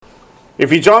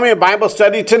If you join me in Bible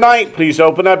study tonight, please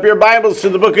open up your Bibles to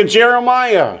the book of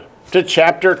Jeremiah, to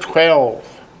chapter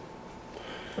 12.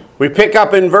 We pick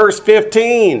up in verse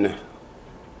 15.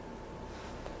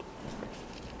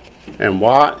 And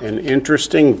what an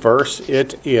interesting verse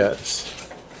it is.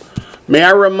 May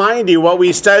I remind you what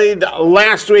we studied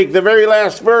last week, the very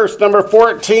last verse, number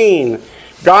 14.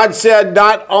 God said,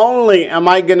 not only am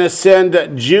I going to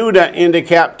send Judah into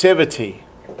captivity,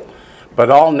 but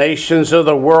all nations of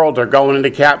the world are going into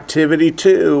captivity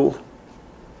too.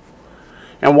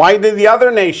 And why did the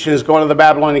other nations go into the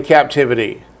Babylonian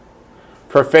captivity?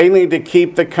 For failing to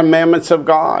keep the commandments of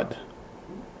God.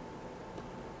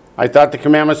 I thought the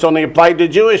commandments only applied to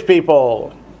Jewish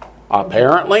people.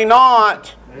 Apparently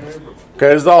not.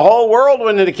 Because the whole world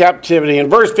went into captivity.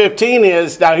 And verse 15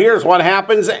 is, now here's what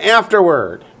happens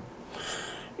afterward.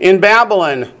 In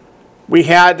Babylon, we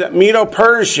had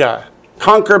Medo-Persia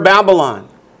conquer Babylon.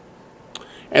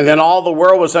 And then all the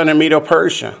world was under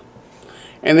Medo-Persia.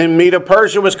 And then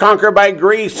Medo-Persia was conquered by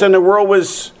Greece, and the world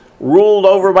was ruled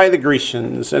over by the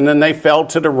Grecians. And then they fell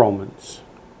to the Romans.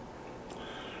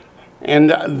 And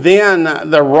then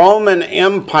the Roman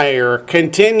Empire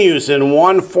continues in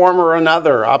one form or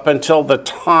another up until the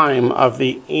time of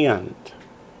the end.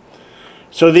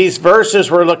 So these verses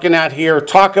we're looking at here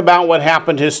talk about what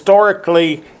happened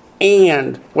historically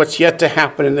and what's yet to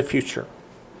happen in the future.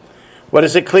 What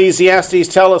does Ecclesiastes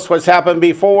tell us what's happened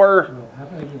before?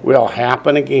 Will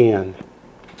happen again.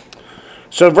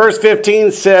 So verse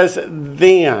 15 says,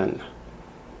 then,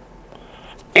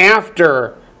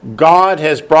 after God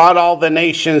has brought all the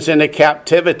nations into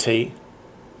captivity,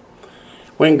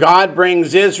 when God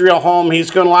brings Israel home,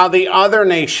 he's going to allow the other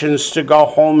nations to go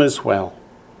home as well.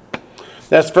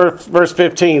 That's verse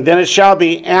 15. Then it shall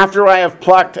be, after I have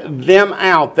plucked them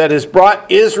out, that has brought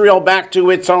Israel back to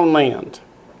its own land,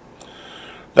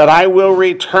 that I will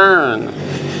return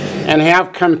and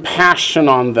have compassion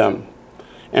on them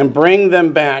and bring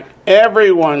them back,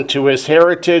 everyone to his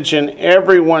heritage and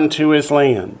everyone to his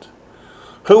land.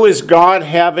 Who is God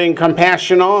having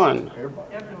compassion on?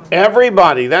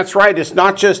 Everybody. That's right. It's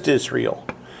not just Israel.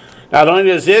 Not only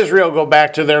does Israel go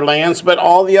back to their lands, but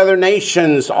all the other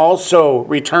nations also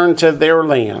return to their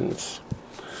lands.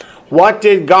 What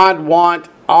did God want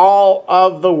all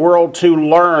of the world to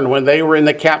learn when they were in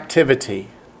the captivity?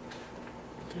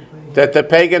 That the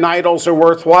pagan idols are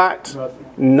worth what?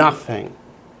 Nothing.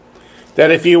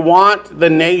 That if you want the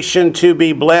nation to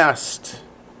be blessed,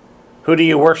 who do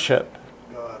you worship?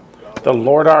 The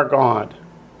Lord our God.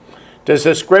 Does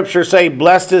the scripture say,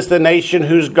 blessed is the nation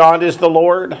whose God is the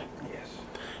Lord? Yes.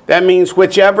 That means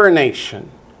whichever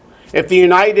nation. If the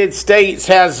United States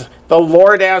has the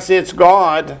Lord as its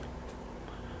God,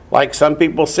 like some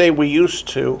people say we used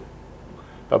to,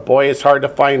 but boy, it's hard to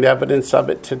find evidence of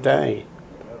it today.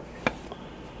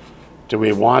 Do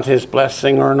we want his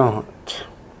blessing or not?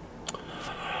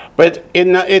 But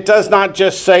it does not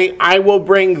just say, I will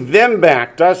bring them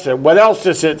back, does it? What else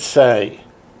does it say?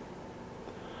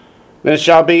 Then it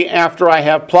shall be after I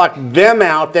have plucked them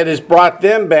out, that has brought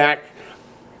them back,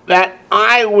 that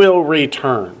I will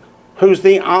return. Who's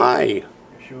the I?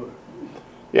 Sure.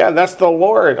 Yeah, that's the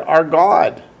Lord, our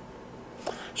God.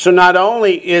 So not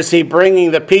only is he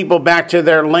bringing the people back to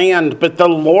their land, but the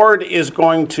Lord is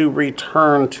going to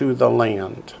return to the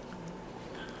land.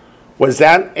 Was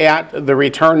that at the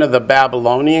return of the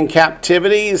Babylonian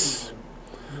captivities?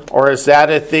 Or is that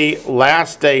at the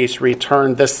last day's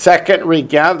return, the second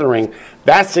regathering?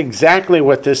 That's exactly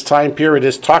what this time period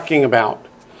is talking about.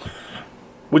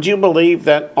 Would you believe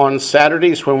that on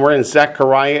Saturdays when we're in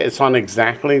Zechariah, it's on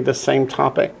exactly the same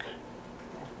topic?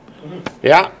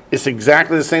 Yeah, it's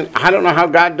exactly the same. I don't know how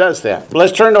God does that. But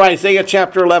let's turn to Isaiah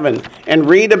chapter 11 and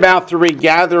read about the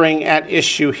regathering at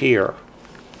issue here.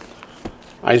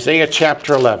 Isaiah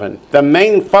chapter 11. The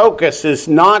main focus is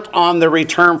not on the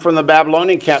return from the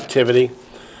Babylonian captivity,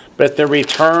 but the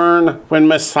return when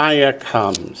Messiah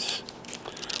comes.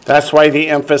 That's why the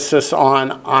emphasis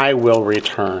on I will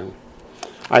return.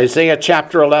 Isaiah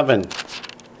chapter 11.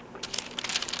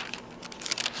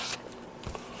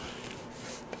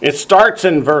 It starts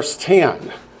in verse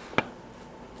 10.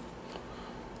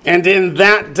 And in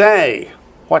that day,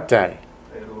 what day?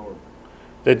 Day of the Lord.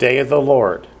 The day of the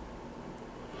Lord.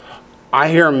 I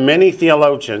hear many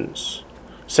theologians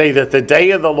say that the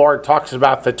day of the Lord talks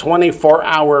about the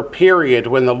 24-hour period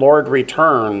when the Lord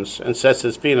returns and sets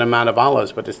his feet on the Mount of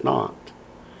Olives, but it's not.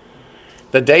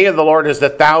 The day of the Lord is the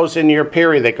 1,000-year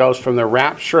period that goes from the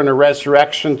rapture and the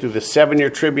resurrection through the 7-year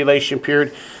tribulation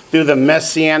period, through the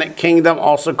Messianic kingdom,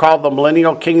 also called the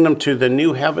millennial kingdom, to the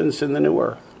new heavens and the new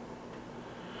earth.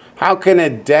 How can a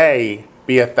day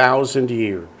be 1,000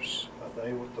 years?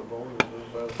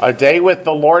 A day with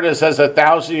the Lord is as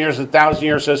 1,000 years, 1,000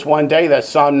 years as one day. That's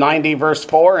Psalm 90, verse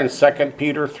 4, and 2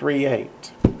 Peter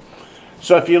 3:8.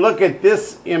 So if you look at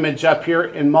this image up here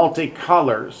in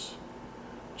multicolors,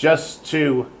 just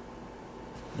to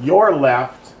your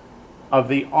left of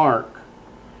the ark,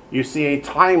 you see a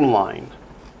timeline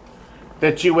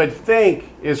that you would think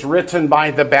is written by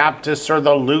the Baptists or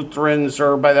the Lutherans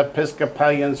or by the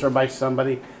Episcopalians or by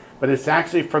somebody, but it's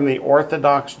actually from the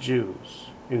Orthodox Jews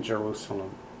in Jerusalem.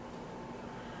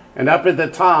 And up at the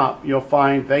top, you'll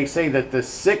find they say that the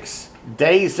 6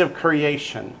 days of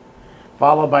creation,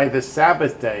 followed by the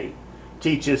Sabbath day,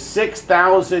 teaches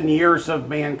 6,000 years of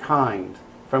mankind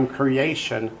from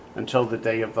creation until the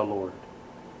day of the Lord.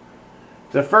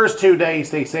 The first 2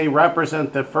 days, they say,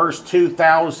 represent the first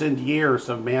 2,000 years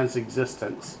of man's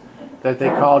existence that they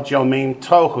call Yomim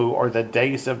Tohu, or the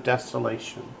days of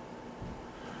desolation.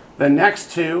 The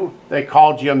next 2, they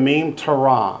called Yomim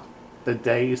Torah, the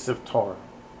days of Torah.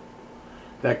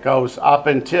 That goes up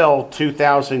until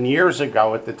 2,000 years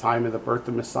ago at the time of the birth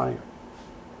of Messiah.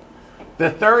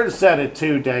 The third set of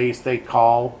 2 days they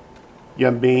call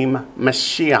Yomim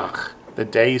Mashiach, the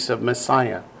days of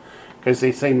Messiah. Because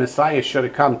they say Messiah should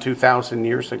have come 2,000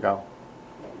 years ago.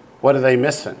 What are they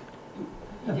missing?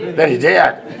 That he did,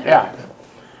 yeah.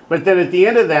 But then at the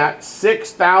end of that,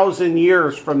 6,000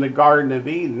 years from the Garden of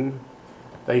Eden,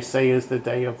 they say is the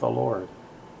day of the Lord.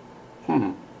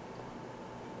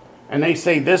 And they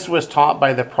say this was taught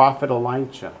by the prophet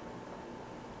Elijah.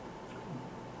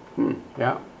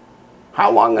 Yeah.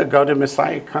 How long ago did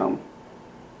Messiah come?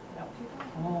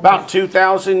 About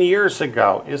 2,000 years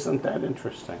ago. Isn't that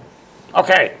interesting?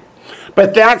 Okay.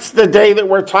 But that's the day that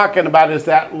we're talking about, is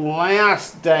that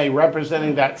last day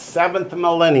representing that 7th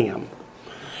millennium.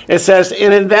 It says,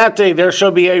 and in that day there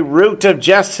shall be a root of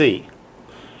Jesse.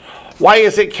 Why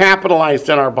is it capitalized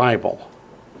in our Bible?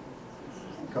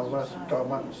 Because that's talking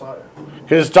about Messiah.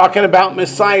 Because it's talking about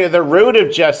Messiah, the root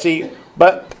of Jesse,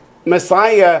 but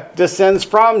Messiah descends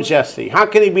from Jesse. How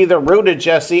can he be the root of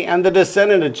Jesse and the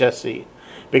descendant of Jesse?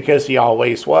 Because he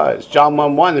always was. John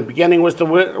 1:1, the beginning was the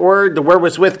Word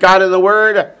was with God, and the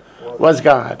Word was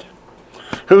God.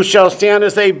 Who shall stand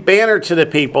as a banner to the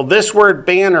people? This word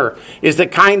banner is the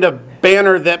kind of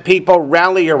banner that people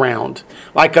rally around,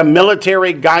 like a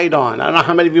military guidon. I don't know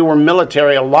how many of you were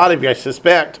military, a lot of you I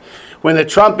suspect. When the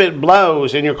trumpet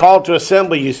blows and you're called to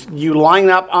assemble, you line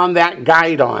up on that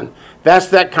guidon. That's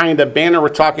that kind of banner we're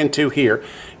talking to here.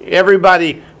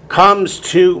 Everybody comes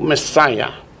to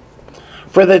Messiah.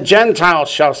 For the Gentiles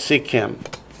shall seek him.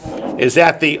 Is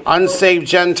that the unsaved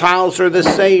Gentiles or the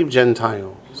saved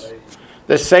Gentiles?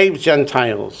 The saved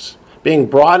Gentiles being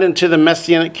brought into the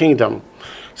Messianic kingdom.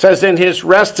 It says, in his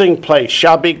resting place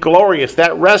shall be glorious.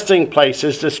 That resting place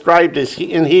is described as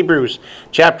in Hebrews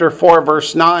chapter 4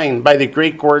 verse 9 by the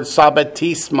Greek word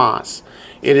sabbatismos.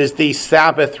 It is the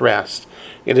Sabbath rest.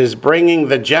 It is bringing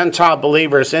the Gentile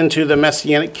believers into the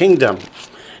Messianic kingdom.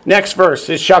 Next verse,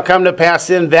 it shall come to pass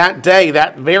in that day,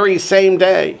 that very same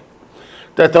day,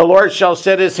 that the Lord shall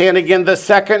set his hand again the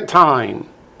second time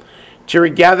to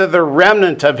regather the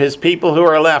remnant of his people who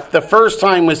are left. The first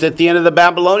time was at the end of the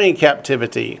Babylonian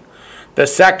captivity. The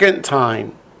second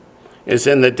time is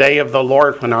in the day of the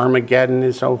Lord when Armageddon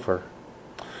is over.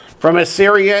 From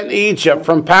Assyria and Egypt,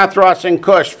 from Pathros and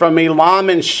Cush, from Elam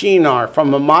and Shinar,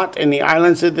 from Amat and the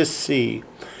islands of the sea.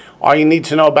 All you need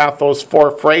to know about those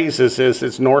 4 phrases is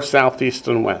it's north, south, east,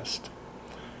 and west.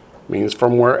 It means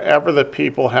from wherever the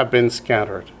people have been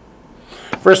scattered.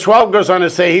 Verse 12 goes on to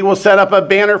say, he will set up a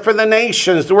banner for the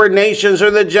nations. The word nations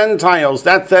are the Gentiles.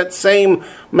 That's that same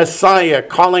Messiah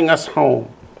calling us home.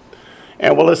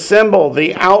 And will assemble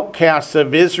the outcasts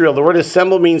of Israel. The word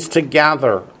assemble means to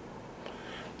gather.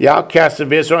 The outcasts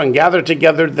of Israel, and gather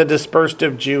together the dispersed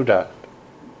of Judah.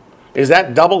 Is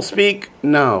that doublespeak?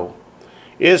 No.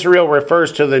 Israel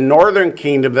refers to the northern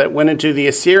kingdom that went into the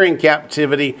Assyrian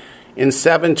captivity in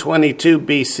 722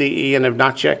 BCE and have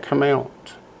not yet come out.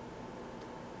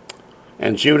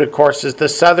 And Judah, of course, is the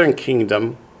southern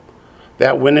kingdom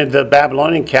that went into the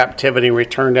Babylonian captivity and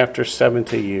returned after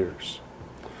 70 years.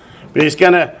 But he's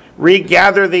going to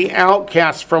regather the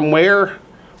outcasts from where?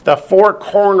 The 4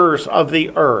 corners of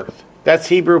the earth. That's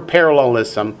Hebrew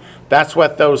parallelism. That's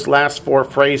what those last 4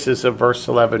 phrases of verse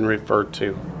 11 refer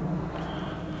to.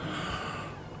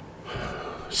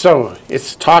 So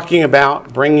it's talking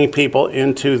about bringing people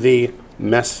into the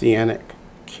Messianic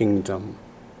kingdom.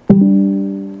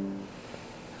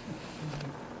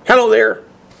 Hello there.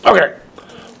 Okay.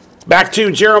 Back to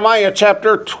Jeremiah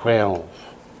chapter 12.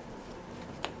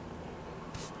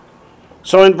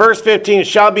 So in verse 15, it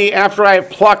shall be after I have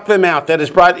plucked them out, that has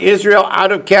brought Israel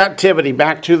out of captivity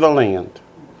back to the land.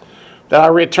 that I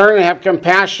return and have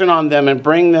compassion on them and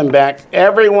bring them back,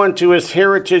 everyone to his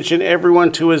heritage and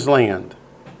everyone to his land.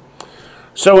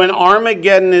 So when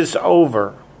Armageddon is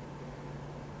over,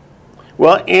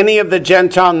 will any of the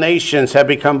Gentile nations have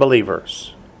become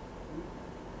believers?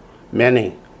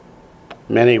 Many.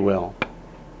 Many will.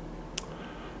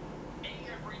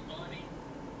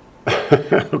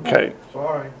 Okay.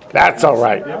 Sorry. That's all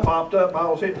right. It popped up. I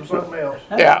was hitting something else.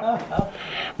 Yeah.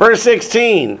 Verse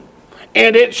 16.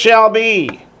 And it shall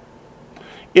be,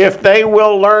 if they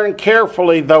will learn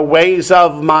carefully the ways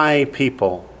of my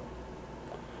people.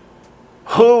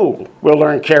 Who will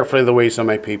learn carefully the ways of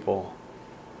my people?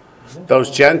 Those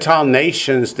Gentile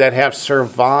nations that have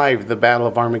survived the Battle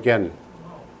of Armageddon.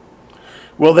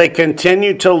 Will they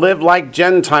continue to live like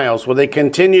Gentiles? Will they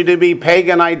continue to be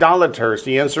pagan idolaters?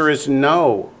 The answer is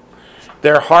no.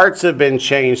 Their hearts have been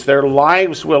changed. Their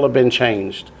lives will have been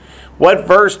changed. What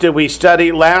verse did we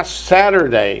study last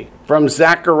Saturday from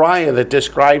Zechariah that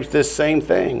describes this same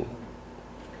thing?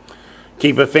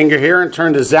 Keep a finger here and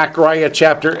turn to Zechariah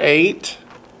chapter 8,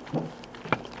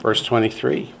 verse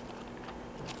 23.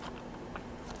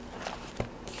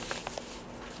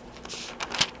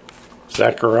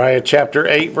 Zechariah chapter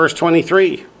 8, verse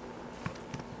 23.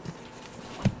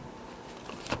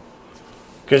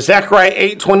 Because Zechariah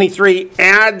 8:23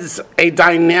 adds a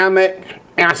dynamic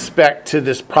aspect to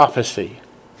this prophecy.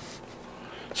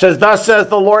 It says, thus says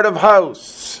the Lord of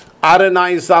hosts,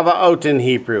 Adonai Zavaot in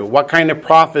Hebrew. What kind of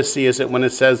prophecy is it when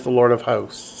it says the Lord of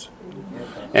hosts?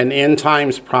 An end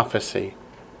times prophecy.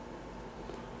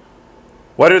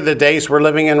 What are the days we're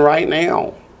living in right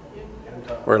now?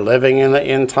 We're living in the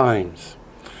end times.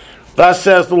 Thus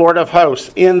says the Lord of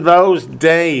hosts, in those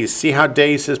days, see how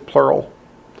days is plural?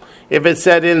 If it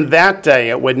said in that day,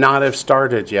 it would not have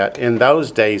started yet. In those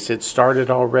days, it started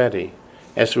already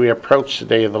as we approach the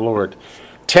day of the Lord.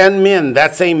 10 men,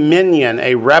 that's a minion,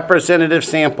 a representative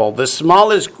sample. The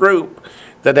smallest group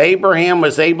that Abraham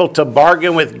was able to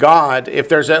bargain with God, if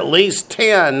there's at least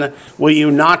 10, will you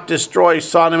not destroy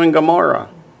Sodom and Gomorrah?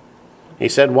 He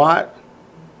said, what?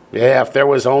 Yeah, if there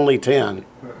was only 10.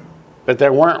 But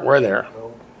there weren't, were there?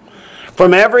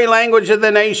 From every language of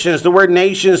the nations, the word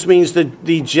nations means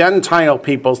the Gentile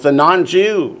peoples, the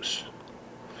non-Jews,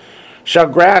 shall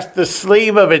grasp the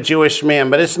sleeve of a Jewish man,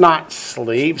 but it's not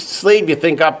sleeve. Sleeve, you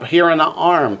think up here on the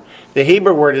arm. The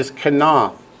Hebrew word is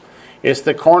kanaf. It's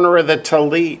the corner of the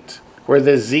talit, where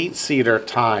the tzitzit are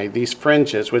tied, these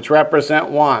fringes, which represent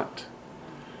what?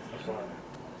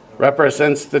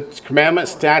 Represents the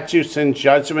commandments, statutes, and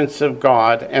judgments of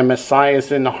God, and Messiah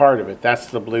is in the heart of it. That's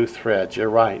the blue thread. You're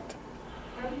right.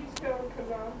 How do you spell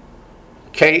kanaf?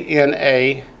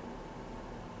 K-N-A-P-H.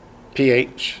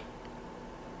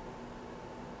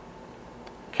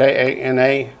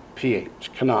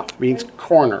 K-A-N-A-P-H. Kanaf means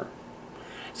corner.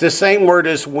 It's the same word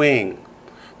as wing.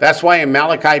 That's why in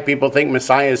Malachi people think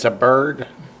Messiah is a bird.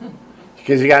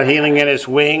 Because he got healing in his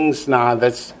wings. Nah,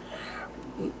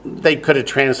 they could have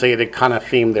translated kind of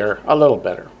theme there a little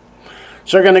better.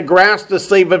 So they're going to grasp the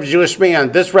sleeve of a Jewish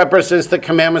man. This represents the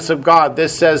commandments of God.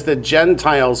 This says the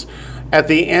Gentiles at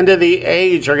the end of the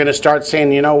age are going to start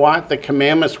saying, you know what? The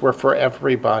commandments were for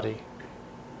everybody.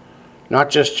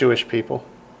 Not just Jewish people.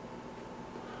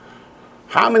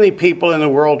 How many people in the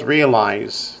world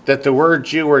realize that the word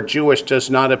Jew or Jewish does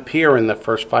not appear in the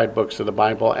first 5 books of the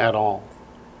Bible at all?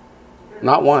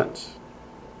 Not once.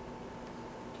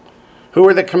 Who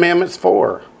are the commandments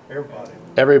for? Everybody.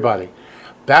 Everybody.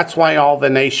 That's why all the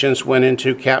nations went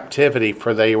into captivity,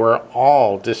 for they were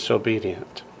all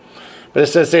disobedient. But it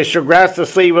says, they shall grasp the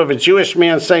sleeve of a Jewish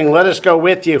man, saying, let us go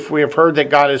with you, for we have heard that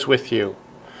God is with you.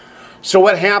 So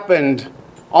what happened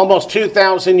almost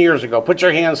 2,000 years ago? Put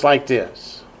your hands like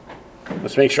this.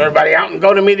 Let's make sure everybody out and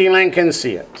go to Meeting Land can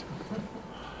see it.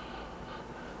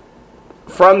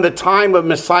 From the time of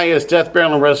Messiah's death,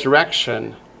 burial, and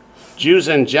resurrection, Jews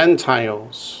and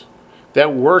Gentiles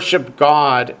that worshiped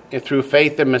God through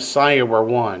faith in Messiah were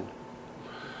one.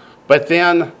 But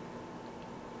then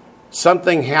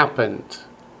something happened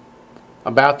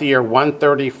about the year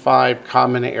 135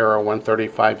 Common Era,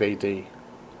 135 AD,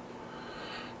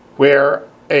 where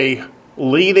a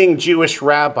leading Jewish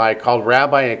rabbi called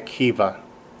Rabbi Akiva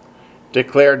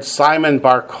declared Simon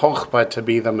Bar Kokhba to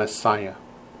be the Messiah.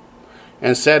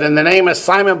 And said, in the name of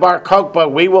Simon Bar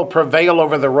Kokhba, we will prevail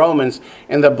over the Romans.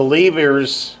 And the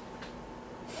believers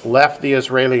left the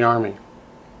Israeli army.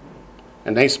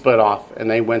 And they split off, and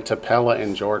they went to Pella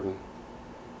in Jordan.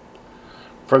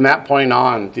 From that point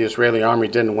on, the Israeli army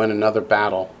didn't win another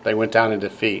battle. They went down in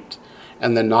defeat.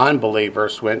 And the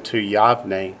non-believers went to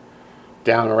Yavne,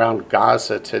 down around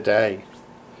Gaza today.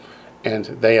 And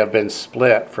they have been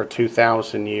split for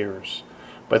 2,000 years.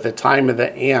 But at the time of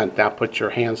the end, now put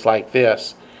your hands like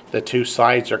this, the two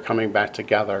sides are coming back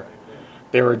together.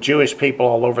 There are Jewish people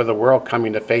all over the world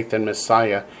coming to faith in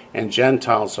Messiah, and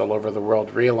Gentiles all over the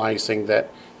world realizing that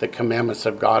the commandments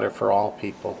of God are for all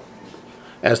people,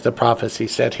 as the prophecy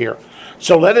said here.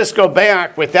 So let us go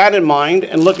back with that in mind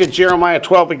and look at Jeremiah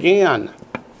 12 again.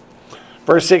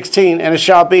 Verse 16, and it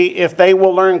shall be if they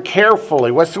will learn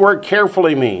carefully. What's the word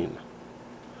carefully mean?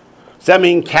 Does that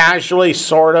mean casually,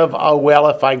 sort of, oh well,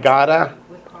 if I gotta?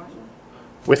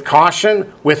 With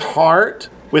caution, with heart,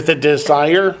 with a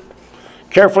desire.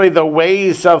 Carefully the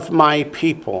ways of my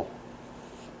people.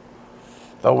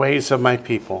 The ways of my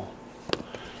people.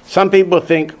 Some people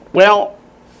think, well,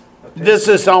 this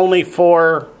is only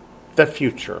for the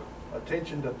future.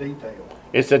 Attention to detail.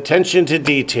 It's attention to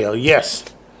detail, yes.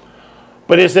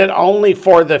 But is it only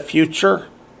for the future?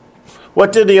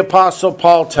 What did the Apostle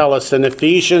Paul tell us in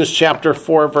Ephesians chapter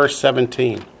 4, verse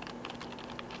 17?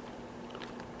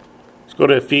 Let's go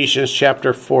to Ephesians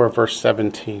chapter 4, verse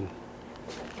 17.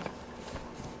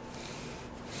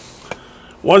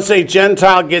 Once a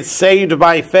Gentile gets saved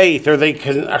by faith, or they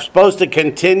are supposed to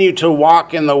continue to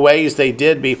walk in the ways they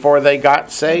did before they got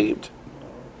saved.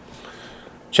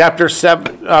 Chapter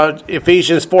 7,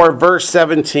 Ephesians 4, verse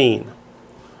 17.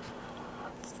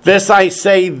 This I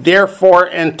say, therefore,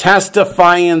 and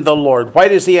testify in the Lord. Why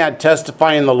does he add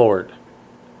testify in the Lord?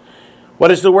 What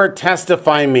does the word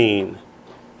testify mean?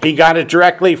 He got it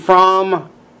directly from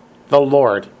the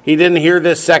Lord. He didn't hear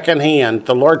this secondhand.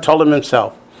 The Lord told him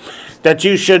himself. That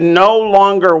you should no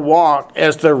longer walk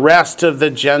as the rest of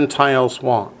the Gentiles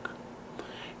walk.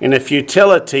 In a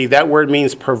futility, that word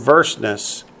means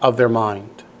perverseness of their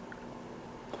mind.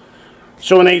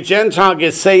 So when a Gentile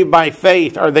gets saved by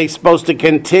faith, are they supposed to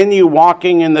continue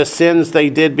walking in the sins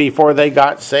they did before they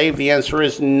got saved? The answer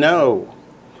is no.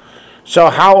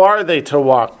 So how are they to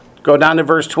walk? Go down to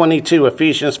verse 22,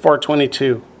 Ephesians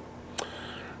 4:22.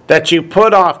 That you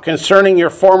put off concerning your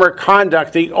former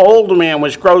conduct the old man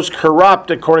which grows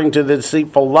corrupt according to the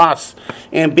deceitful lusts,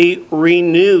 and be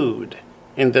renewed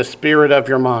in the spirit of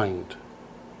your mind.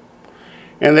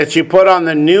 And that you put on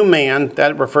the new man,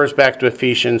 that refers back to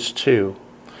Ephesians 2,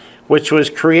 which was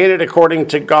created according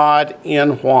to God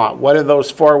in what? What are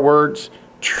those four words?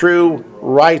 True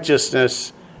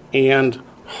righteousness and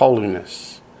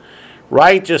holiness.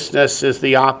 Righteousness is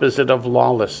the opposite of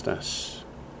lawlessness.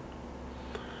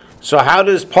 So how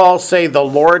does Paul say the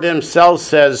Lord himself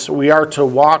says we are to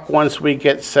walk once we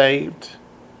get saved?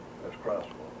 That's Christ.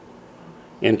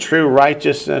 In true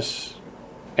righteousness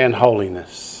and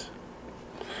holiness.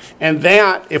 And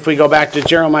that, if we go back to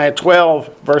Jeremiah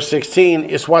 12, verse 16,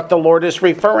 is what the Lord is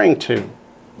referring to.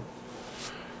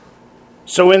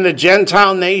 So when the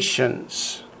Gentile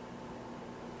nations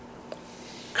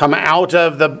come out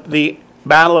of the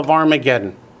battle of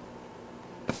Armageddon,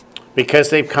 because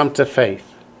they've come to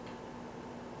faith,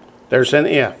 there's an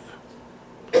if.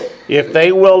 If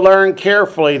they will learn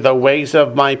carefully the ways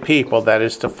of my people, that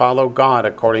is to follow God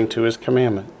according to his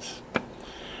commandments,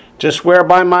 to swear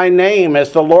by my name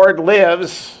as the Lord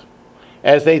lives,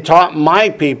 as they taught my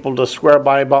people to swear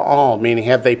by Baal, meaning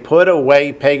have they put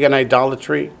away pagan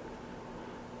idolatry,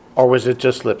 or was it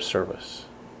just lip service?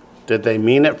 Did they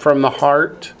mean it from the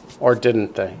heart, or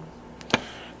didn't they?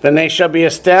 Then they shall be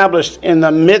established in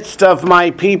the midst of my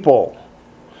people.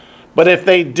 But if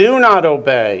they do not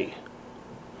obey,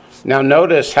 now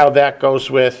notice how that goes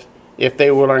with if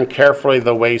they will learn carefully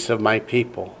the ways of my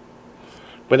people.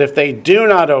 But if they do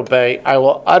not obey, I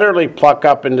will utterly pluck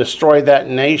up and destroy that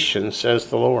nation, says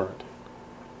the Lord.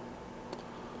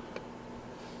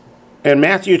 In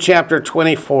Matthew chapter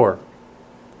 24,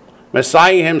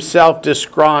 Messiah himself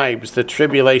describes the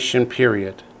tribulation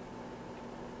period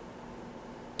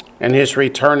and his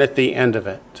return at the end of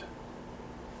it.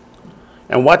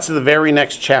 And what's the very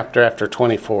next chapter after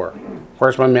 24?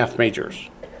 Where's my math majors?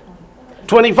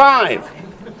 25.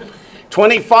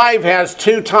 25 has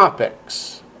two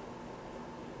topics.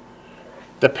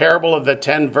 The parable of the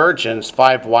 10 virgins,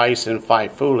 5 wise and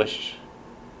 5 foolish.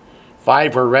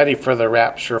 5 were ready for the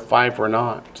rapture, 5 were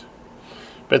not.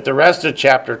 But the rest of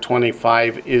chapter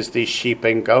 25 is the sheep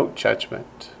and goat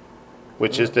judgment,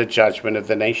 which is the judgment of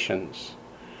the nations.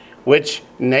 Which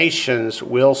nations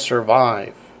will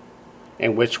survive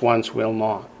and which ones will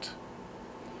not.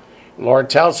 The Lord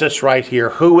tells us right here,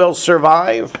 who will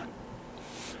survive?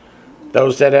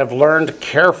 Those that have learned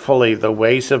carefully the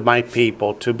ways of my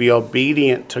people to be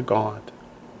obedient to God.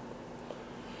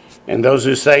 And those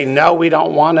who say, no, we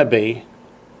don't want to be,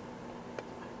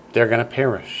 they're going to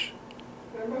perish.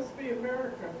 That must be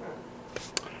America,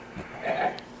 huh?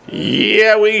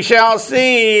 Yeah, we shall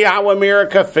see how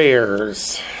America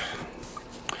fares.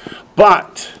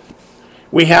 But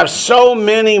we have so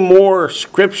many more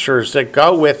scriptures that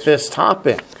go with this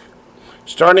topic,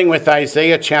 starting with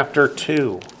Isaiah chapter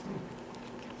 2.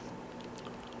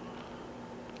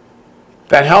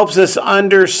 That helps us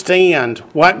understand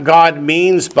what God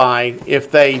means by,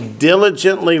 if they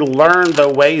diligently learn the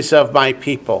ways of my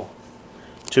people,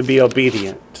 to be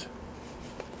obedient.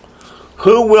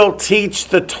 Who will teach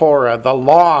the Torah, the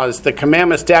laws, the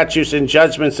commandments, statutes, and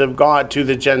judgments of God to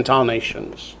the Gentile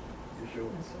nations?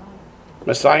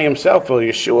 Messiah himself will.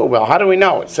 Yeshua will. How do we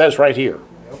know? It says right here.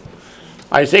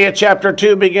 Isaiah chapter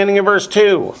 2, beginning of verse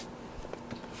 2.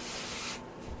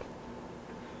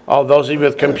 Oh, those of you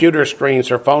with computer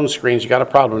screens or phone screens, you got a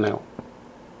problem now.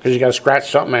 Because you got to scratch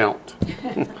something out.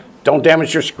 Don't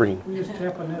damage your screen.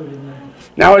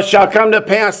 Now it shall come to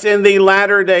pass in the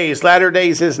latter days. Latter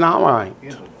days is not right.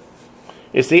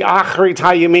 It's the Achrit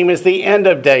HaYamim, it's the end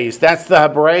of days. That's the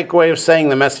Hebraic way of saying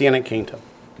the Messianic kingdom.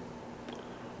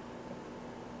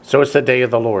 So it's the day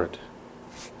of the Lord.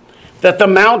 That the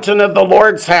mountain of the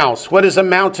Lord's house, what is a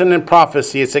mountain in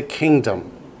prophecy? It's a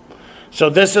kingdom. So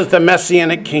this is the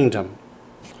Messianic kingdom.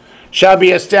 Shall be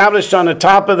established on the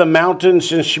top of the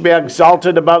mountains and shall be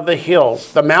exalted above the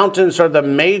hills. The mountains are the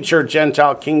major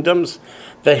Gentile kingdoms.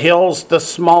 The hills, the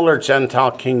smaller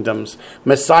Gentile kingdoms.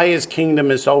 Messiah's kingdom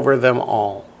is over them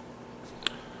all.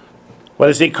 What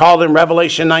is he called in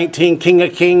Revelation 19? King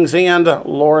of kings and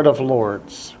Lord of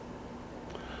lords.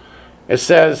 It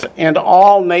says, and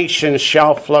all nations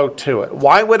shall flow to it.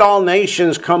 Why would all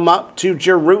nations come up to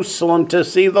Jerusalem to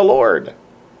see the Lord?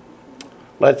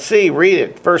 Let's see, read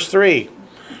it. Verse 3.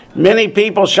 Many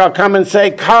people shall come and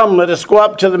say, come, let us go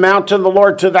up to the mountain of the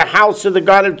Lord, to the house of the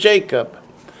God of Jacob.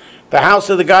 The house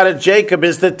of the God of Jacob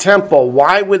is the temple.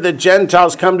 Why would the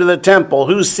Gentiles come to the temple?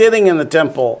 Who's sitting in the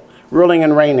temple, ruling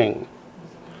and reigning?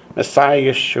 Messiah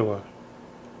Yeshua.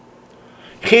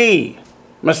 He,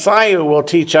 Messiah, will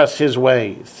teach us his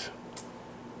ways.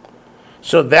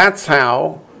 So that's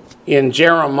how in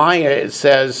Jeremiah it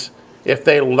says, if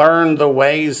they learn the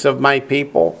ways of my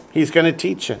people, he's going to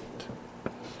teach it.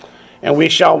 And we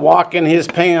shall walk in his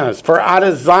paths. For out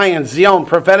of Zion, Zion,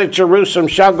 prophetic Jerusalem,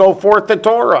 shall go forth the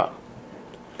Torah.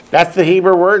 That's the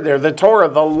Hebrew word there. The Torah,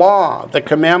 the law, the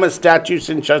commandments, statutes,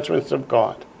 and judgments of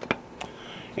God.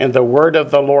 And the word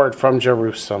of the Lord from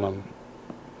Jerusalem.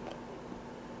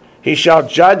 He shall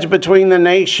judge between the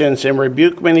nations and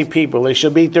rebuke many people. They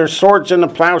shall beat their swords into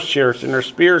plowshares and their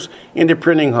spears into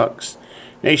pruning hooks.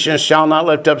 Nations shall not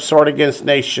lift up sword against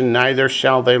nation, neither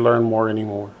shall they learn war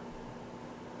anymore.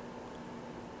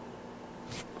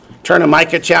 Turn to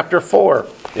Micah chapter 4.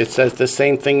 It says the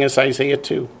same thing as Isaiah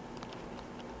 2.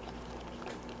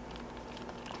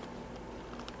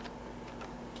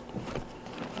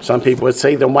 Some people would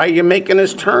say, then why are you making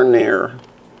us turn there?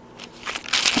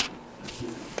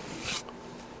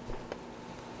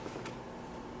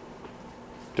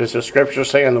 Does the scripture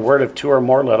say, in the word of two or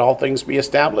more, let all things be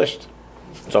established?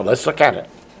 So let's look at it.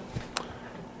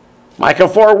 Micah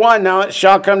 4:1, now it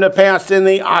shall come to pass in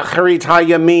the Achrit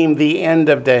HaYamim, the end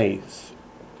of days.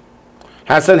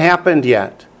 Hasn't happened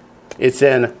yet. It's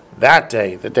in that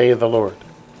day, the day of the Lord.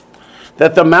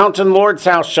 That the mountain Lord's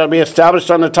house shall be established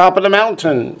on the top of the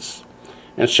mountains,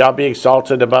 and shall be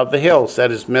exalted above the hills.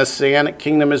 That his Messianic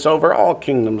kingdom is over all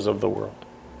kingdoms of the world.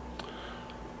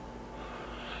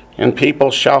 And people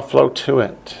shall flow to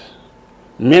it.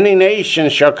 Many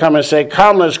nations shall come and say,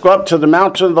 come, let's go up to the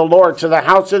mountain of the Lord, to the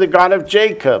house of the God of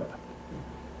Jacob.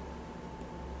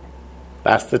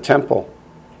 That's the temple.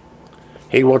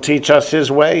 He will teach us his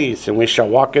ways, and we shall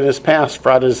walk in his paths.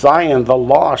 For out of Zion the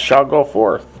law shall go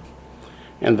forth,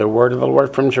 and the word of the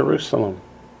Lord from Jerusalem.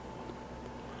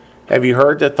 Have you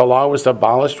heard that the law was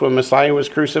abolished when Messiah was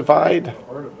crucified?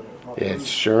 It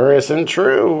sure isn't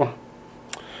true.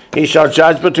 He shall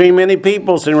judge between many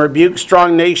peoples and rebuke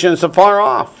strong nations afar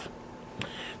off.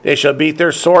 They shall beat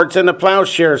their swords into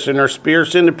plowshares and their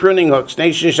spears into pruning hooks.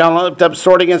 Nation shall not lift up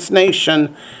sword against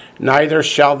nation, neither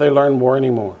shall they learn war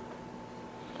anymore.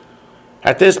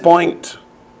 At this point,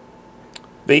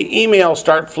 the emails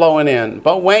start flowing in.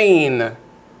 But Wayne,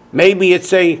 maybe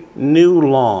it's a new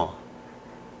law.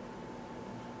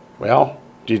 Well,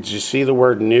 did you see the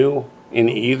word new in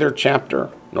either chapter?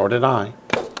 Nor did I.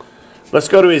 Let's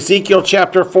go to Ezekiel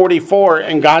chapter 44,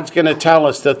 and God's going to tell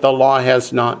us that the law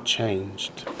has not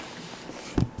changed.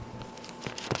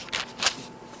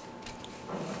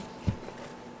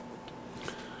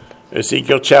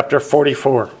 Ezekiel chapter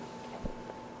 44,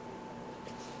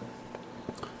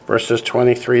 verses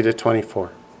 23 to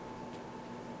 24.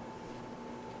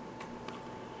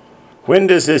 When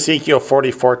does Ezekiel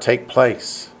 44 take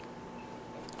place?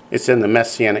 It's in the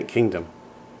Messianic kingdom,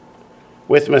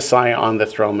 with Messiah on the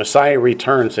throne. Messiah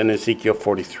returns in Ezekiel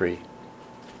 43.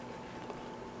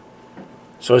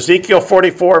 So Ezekiel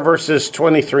 44, verses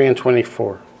 23 and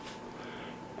 24.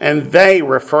 And they,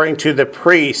 referring to the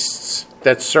priests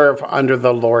that serve under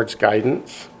the Lord's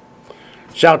guidance,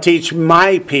 shall teach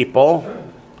my people.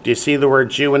 Do you see the word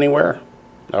Jew anywhere?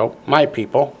 No, my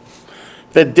people.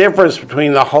 The difference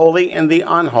between the holy and the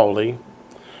unholy,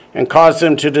 and cause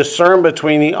them to discern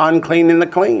between the unclean and the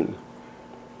clean.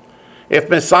 If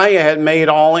Messiah had made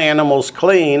all animals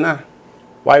clean,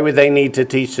 why would they need to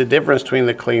teach the difference between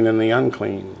the clean and the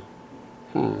unclean?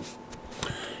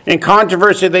 In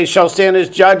controversy they shall stand as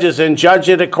judges and judge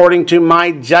it according to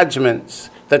my judgments.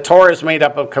 The Torah is made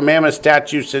up of commandments,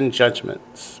 statutes, and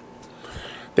judgments.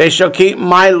 They shall keep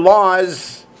my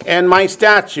laws and my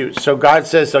statutes. So God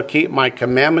says they'll keep my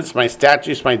commandments, my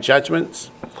statutes, my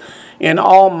judgments. In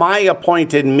all my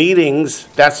appointed meetings,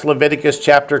 that's Leviticus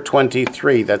chapter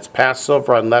 23. That's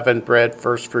Passover, unleavened bread,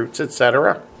 first fruits,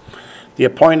 etc. The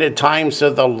appointed times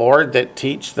of the Lord that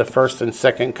teach the first and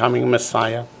second coming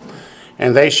Messiah.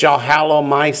 And they shall hallow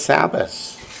my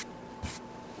Sabbaths.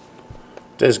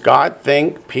 Does God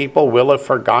think people will have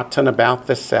forgotten about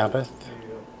the Sabbath?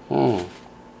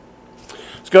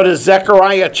 Let's go to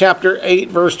Zechariah chapter 8,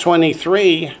 verse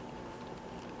 23.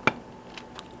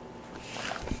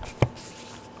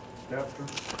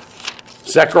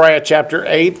 Zechariah chapter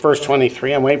 8, verse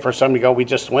 23. I'm waiting for somebody to go. We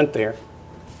just went there.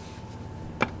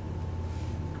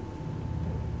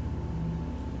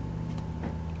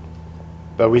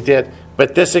 But we did.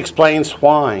 But this explains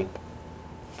why.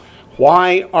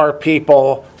 Why are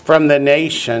people from the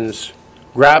nations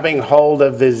grabbing hold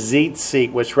of the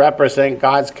tzitzit, which represent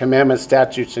God's commandments,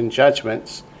 statutes, and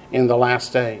judgments in the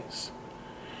last days?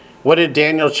 What did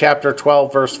Daniel chapter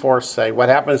 12, verse 4 say? What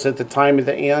happens at the time of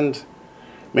the end?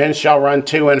 Men shall run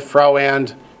to and fro,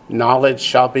 and knowledge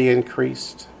shall be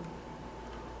increased.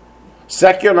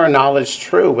 Secular knowledge,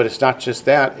 true, but it's not just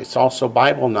that. It's also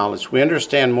Bible knowledge. We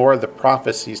understand more of the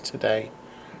prophecies today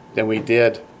than we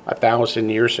did 1,000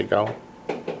 years ago.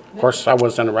 Of course, I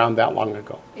wasn't around that long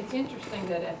ago. It's interesting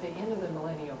that at the end of the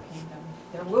millennial kingdom,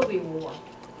 there will be war.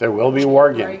 There will be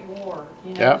war again. Great war.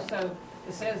 You know, Yep. so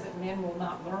it says that men will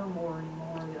not learn war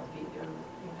anymore. They'll be their,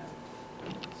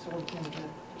 swords into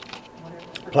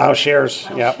whatever. Plowshares,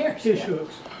 yep. Plowshares,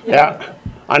 Yeah.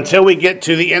 Until we get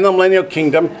to the end of the millennial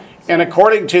kingdom. And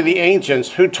according to the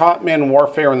ancients, who taught men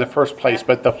warfare in the first place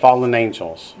but the fallen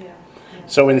angels? Yeah.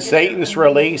 So when Satan's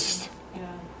released, Yeah.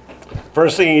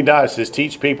 first thing he does is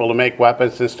teach people to make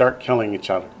weapons and start killing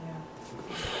each other.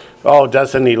 Yeah. Oh,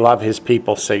 doesn't he love his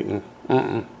people, Satan?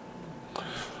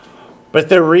 But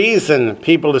the reason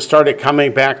people have started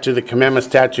coming back to the commandments,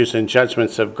 statutes, and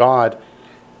judgments of God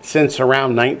since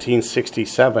around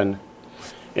 1967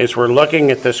 is we're looking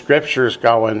at the scriptures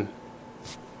going,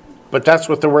 but that's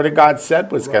what the Word of God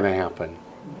said was going to happen.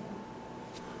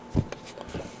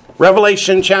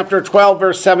 Revelation chapter 12,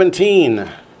 verse 17.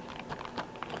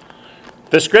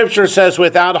 The scripture says,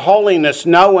 without holiness,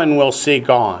 no one will see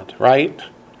God, right?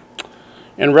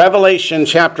 In Revelation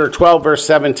chapter 12, verse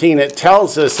 17, it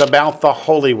tells us about the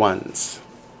holy ones.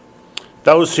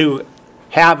 Those who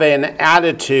have an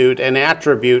attitude, an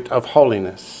attribute of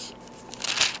holiness.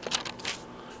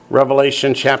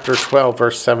 Revelation chapter 12,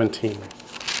 verse 17.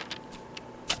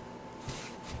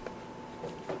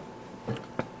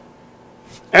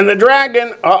 And the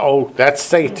dragon, that's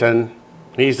Satan.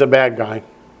 He's the bad guy.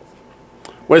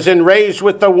 Was enraged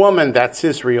with the woman, that's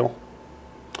Israel.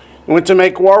 Went to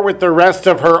make war with the rest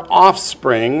of her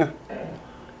offspring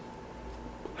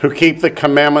who keep the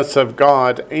commandments of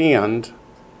God and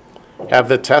have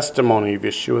the testimony of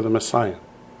Yeshua the Messiah.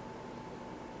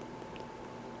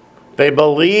 They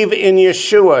believe in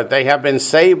Yeshua. They have been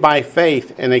saved by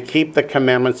faith and they keep the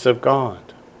commandments of God.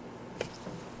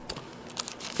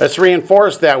 Let's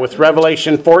reinforce that with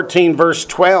Revelation 14, verse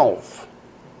 12,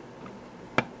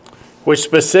 which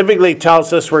specifically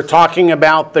tells us we're talking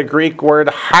about the Greek word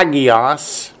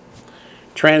hagios,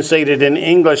 translated in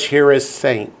English here as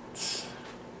saints.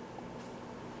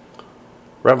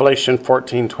 Revelation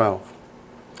 14:12.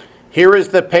 Here is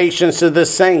the patience of the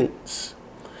saints.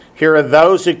 Here are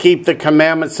those who keep the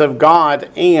commandments of God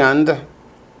and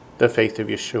the faith of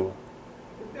Yeshua.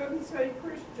 It doesn't say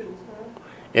Christians, huh?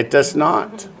 It does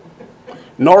not.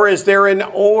 Nor is there an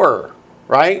or,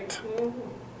 right?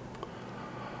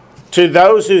 To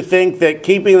those who think that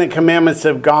keeping the commandments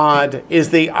of God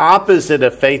is the opposite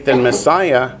of faith in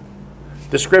Messiah,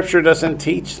 the scripture doesn't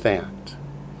teach that.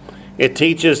 It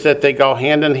teaches that they go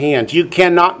hand in hand. You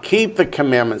cannot keep the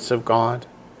commandments of God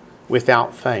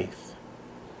without faith.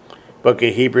 Book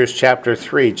of Hebrews chapter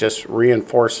 3 just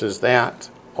reinforces that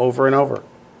over and over.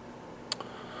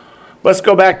 Let's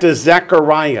go back to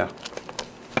Zechariah.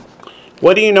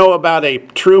 What do you know about a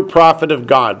true prophet of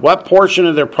God? What portion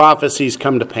of their prophecies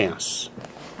come to pass?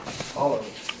 All of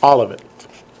it. All of it.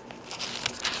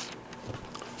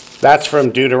 That's from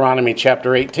Deuteronomy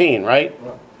chapter 18, right?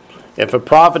 Right. If a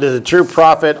prophet is a true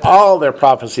prophet, all their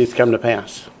prophecies come to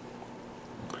pass.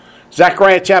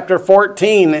 Zechariah chapter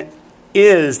 14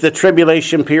 is the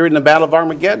tribulation period in the Battle of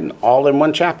Armageddon, all in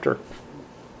one chapter.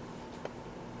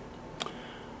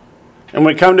 And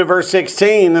we come to verse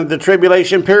 16, the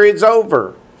tribulation period's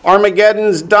over.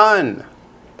 Armageddon's done.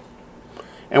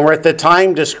 And we're at the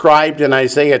time described in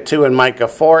Isaiah 2 and Micah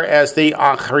 4 as the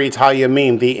Acharit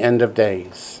HaYamim, the end of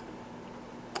days.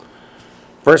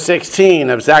 Verse 16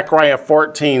 of Zechariah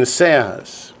 14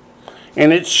 says,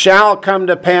 and it shall come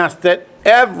to pass that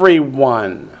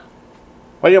everyone,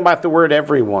 what do you know about the word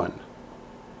everyone?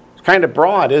 It's kind of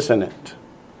broad, isn't it?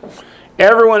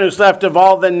 Everyone who's left of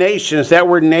all the nations, that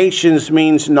word nations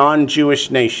means non-Jewish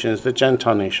nations, the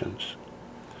Gentile nations,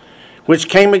 which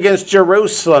came against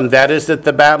Jerusalem, that is at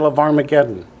the Battle of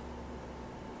Armageddon,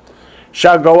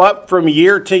 shall go up from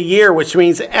year to year, which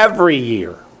means every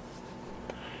year,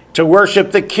 to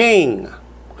worship the King.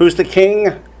 Who's the King?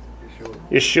 Yeshua.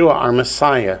 Yeshua, our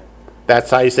Messiah.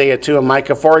 That's Isaiah 2 and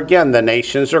Micah 4 again. The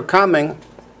nations are coming.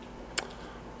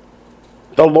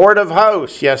 The Lord of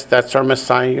hosts. Yes, that's our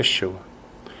Messiah, Yeshua.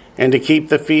 And to keep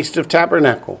the Feast of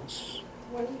Tabernacles.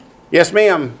 When, Yes,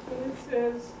 ma'am. when it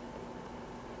says,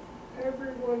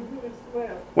 everyone who is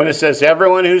left, When it says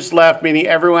everyone who's left, meaning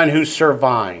everyone who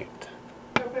survived.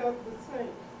 how about the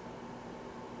saints?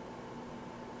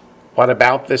 What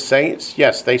about the saints?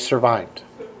 Yes, they survived.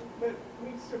 So, but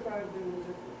we survived in a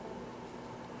different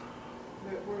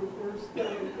way. That we're still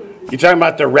included. You're talking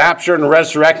about the rapture and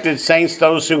resurrected saints,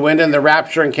 those who went in the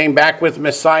rapture and came back with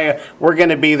Messiah. We're going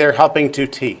to be there helping to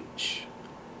teach.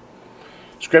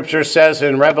 Scripture says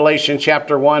in Revelation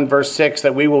chapter 1, verse 6,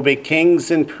 that we will be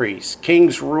kings and priests.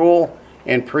 Kings rule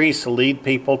and priests lead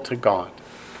people to God,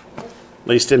 at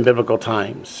least in biblical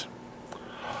times.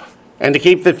 And to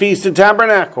keep the Feast of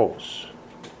Tabernacles.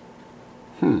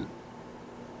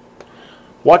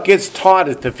 What gets taught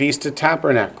at the Feast of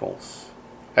Tabernacles?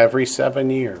 Every 7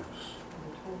 years.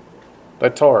 The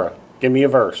Torah. Give me a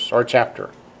verse or a chapter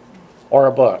or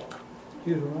a book.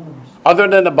 Deuteronomy. Other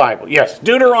than the Bible. Yes,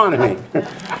 Deuteronomy.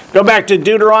 Go back to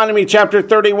Deuteronomy chapter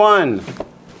 31.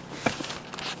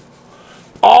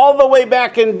 All the way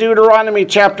back in Deuteronomy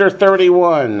chapter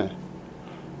 31,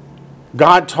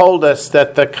 God told us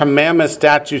that the commandments,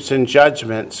 statutes, and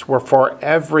judgments were for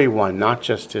everyone, not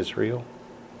just Israel.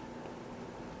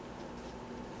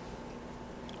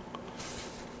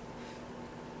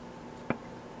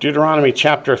 Deuteronomy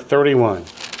chapter 31.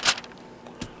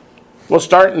 We'll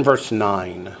start in verse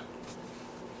 9.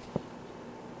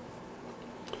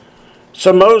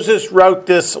 So Moses wrote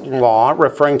this law,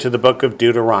 referring to the book of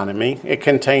Deuteronomy. It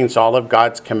contains all of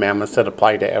God's commandments that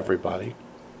apply to everybody.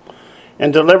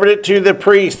 And delivered it to the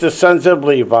priests, the sons of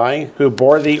Levi, who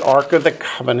bore the ark of the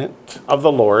covenant of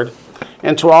the Lord,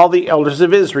 and to all the elders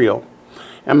of Israel.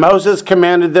 And Moses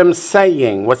commanded them,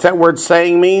 saying, what's that word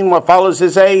saying mean? What follows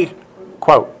is a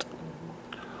quote.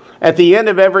 At the end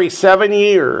of every 7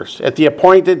 years, at the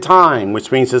appointed time,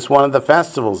 which means it's one of the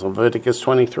festivals of Leviticus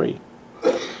 23,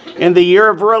 in the year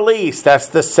of release, that's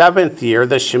the 7th year,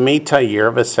 the Shemitah year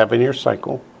of a 7-year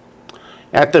cycle,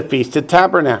 at the Feast of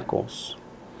Tabernacles,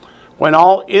 when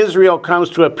all Israel comes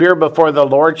to appear before the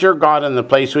Lord your God in the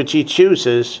place which he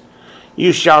chooses,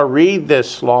 you shall read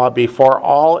this law before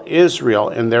all Israel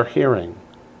in their hearing.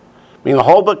 I mean, the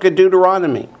whole book of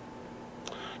Deuteronomy.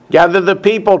 Gather the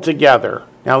people together.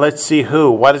 Now let's see who.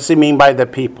 What does he mean by the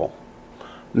people?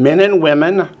 Men and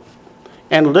women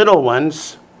and little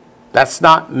ones. That's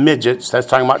not midgets. That's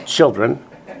talking about children.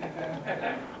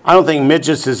 I don't think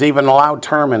midgets is even a allowed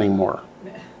term anymore.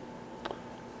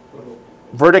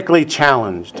 Vertically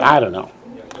challenged. I don't know.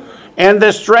 And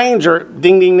the stranger,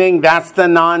 ding, ding, ding, that's the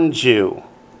non-Jew.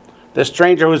 The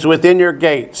stranger who's within your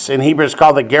gates. In Hebrew it's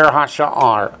called the Ger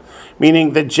HaSha'ar,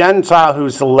 meaning the Gentile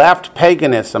who's left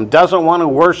paganism, doesn't want to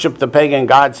worship the pagan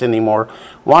gods anymore,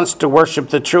 wants to worship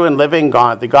the true and living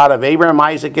God, the God of Abraham,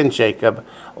 Isaac, and Jacob,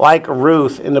 like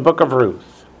Ruth in the book of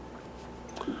Ruth.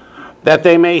 That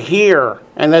they may hear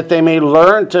and that they may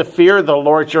learn to fear the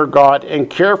Lord your God and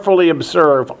carefully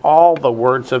observe all the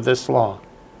words of this law.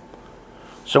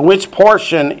 So which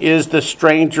portion is the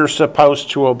stranger supposed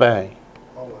to obey?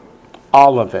 All of it.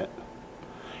 All of it.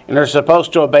 And they're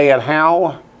supposed to obey it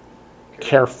how?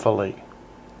 Carefully.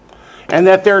 And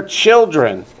that their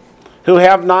children who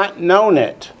have not known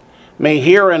it may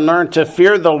hear and learn to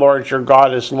fear the Lord your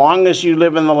God as long as you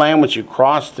live in the land which you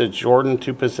crossed the Jordan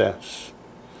to possess.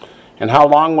 And how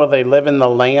long will they live in the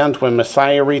land when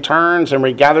Messiah returns and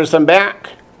regathers them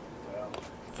back?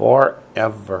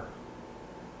 Forever.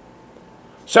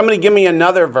 Somebody give me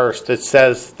another verse that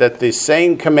says that the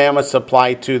same commandments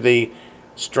apply to the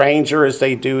stranger as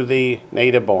they do the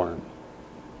native born.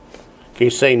 Can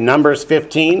you say Numbers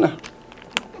 15?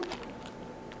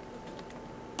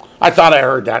 I thought I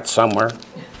heard that somewhere.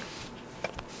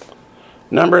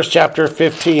 Numbers chapter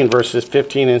 15, verses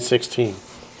 15 and 16.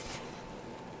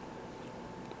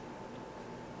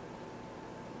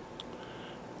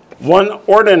 One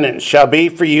ordinance shall be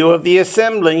for you of the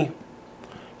assembly,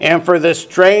 and for the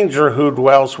stranger who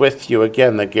dwells with you.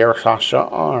 Again, the Ger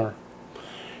Hasha'ar.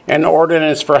 An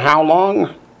ordinance for how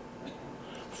long?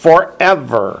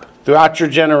 Forever, throughout your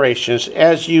generations.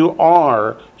 As you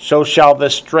are, so shall the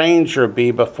stranger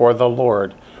be before the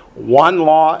Lord. One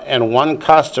law and one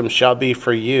custom shall be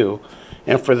for you,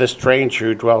 and for the stranger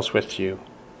who dwells with you.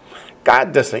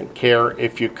 God doesn't care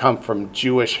if you come from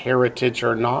Jewish heritage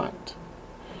or not.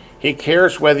 He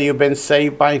cares whether you've been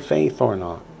saved by faith or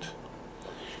not.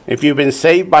 If you've been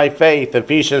saved by faith,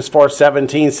 Ephesians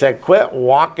 4:17 said, quit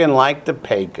walking like the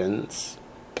pagans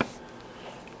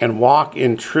and walk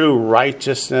in true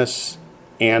righteousness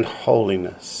and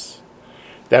holiness.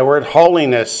 That word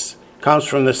holiness comes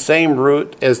from the same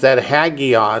root as that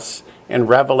hagios in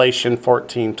Revelation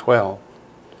 14:12.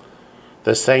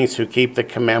 The saints who keep the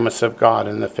commandments of God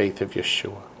in the faith of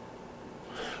Yeshua.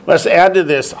 Let's add to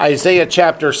this Isaiah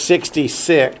chapter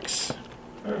 66.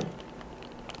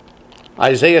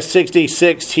 Isaiah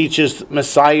 66 teaches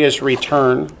Messiah's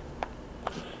return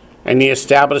and the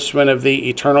establishment of the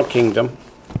eternal kingdom,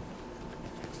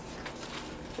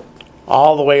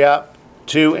 all the way up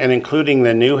to and including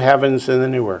the new heavens and the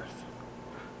new earth.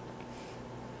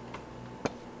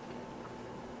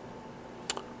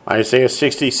 Isaiah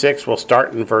 66 will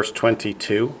start in verse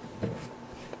 22.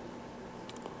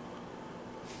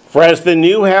 For as the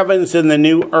new heavens and the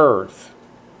new earth,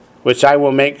 which I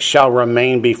will make, shall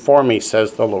remain before me,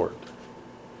 says the Lord.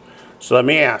 So let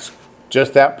me ask,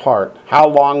 just that part, how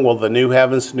long will the new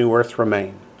heavens, new earth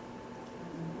remain?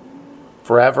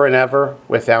 Forever and ever,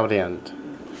 without end.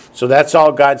 So that's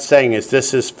all God's saying, is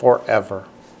this is forever.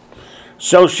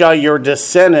 So shall your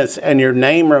descendants and your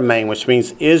name remain, which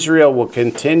means Israel will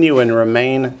continue and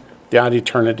remain throughout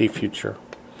eternity future.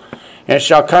 And it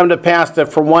shall come to pass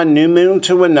that from one new moon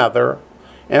to another,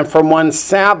 and from one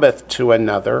Sabbath to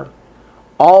another,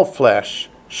 all flesh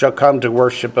shall come to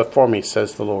worship before me,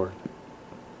 says the Lord.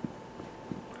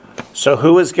 So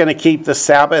who is going to keep the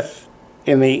Sabbath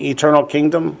in the eternal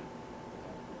kingdom?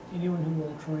 Anyone who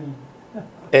will train.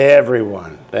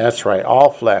 Everyone. That's right.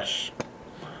 All flesh.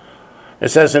 It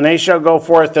says, and they shall go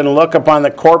forth and look upon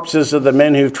the corpses of the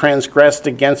men who've transgressed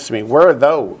against me. Where are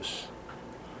those?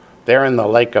 They're in the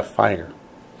lake of fire.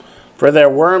 For their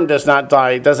worm does not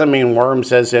die. It doesn't mean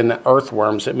worms as in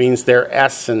earthworms. It means their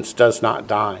essence does not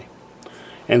die.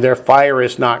 And their fire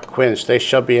is not quenched. They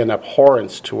shall be an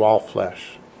abhorrence to all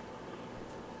flesh.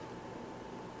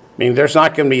 I mean, there's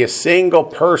not going to be a single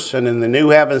person in the new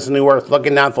heavens and new earth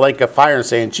looking down the lake of fire and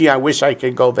saying, gee, I wish I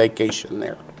could go vacation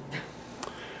there.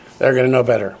 They're going to know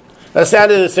better. Let's add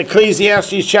to this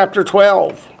Ecclesiastes chapter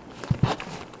 12.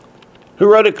 Who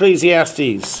wrote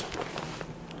Ecclesiastes?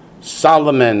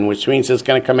 Solomon, which means it's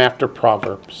going to come after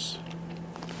Proverbs.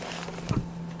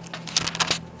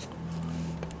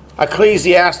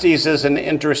 Ecclesiastes is an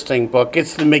interesting book.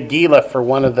 It's the Megillah for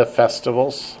one of the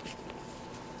festivals.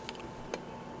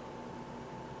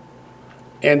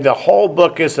 And the whole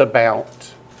book is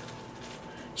about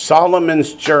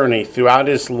Solomon's journey throughout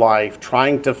his life,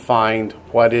 trying to find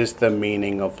what is the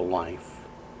meaning of life.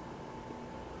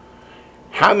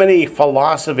 How many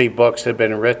philosophy books have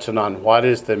been written on what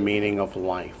is the meaning of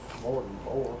life? More than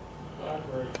 4.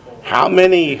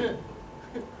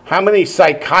 How many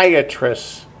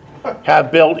psychiatrists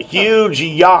have built huge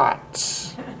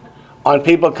yachts on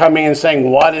people coming and saying,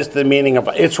 what is the meaning of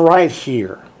life? It's right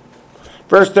here.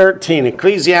 Verse 13,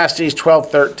 Ecclesiastes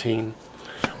 12:13.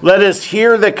 Let us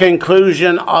hear the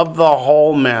conclusion of the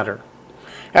whole matter.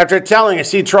 After telling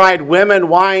us he tried women,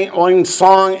 wine,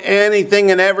 song, anything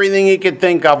and everything he could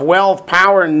think of, wealth,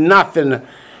 power, nothing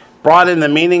brought in the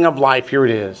meaning of life. Here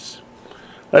it is.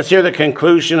 Let's hear the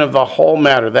conclusion of the whole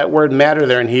matter. That word matter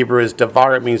there in Hebrew is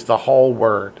davar. It means the whole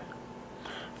word.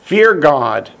 Fear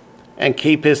God and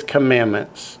keep his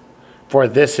commandments, for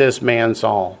this is man's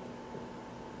all.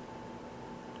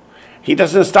 He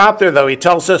doesn't stop there, though. He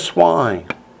tells us why.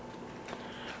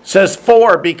 says,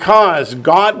 for, because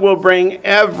God will bring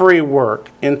every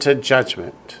work into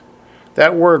judgment.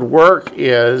 That word work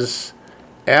is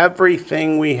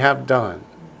everything we have done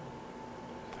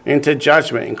into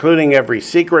judgment, including every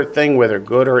secret thing, whether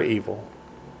good or evil.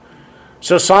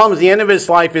 So Solomon, at the end of his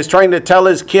life, is trying to tell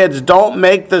his kids, don't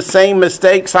make the same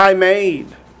mistakes I made.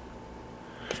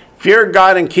 Fear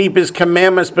God and keep his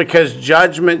commandments, because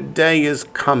judgment day is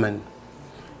coming.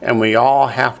 And we all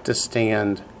have to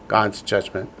stand God's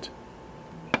judgment.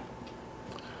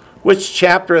 Which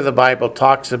chapter of the Bible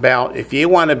talks about if you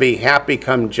want to be happy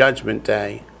come judgment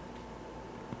day,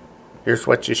 here's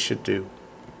what you should do?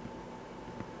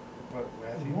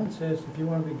 And one says, if you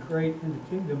want to be great in the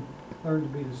kingdom, learn to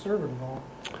be the servant of all.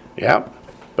 Yep.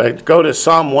 But go to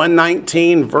Psalm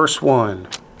 119, verse 1.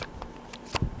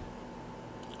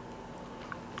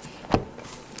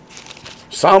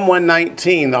 Psalm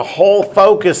 119, the whole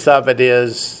focus of it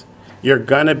is you're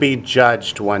going to be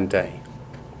judged one day.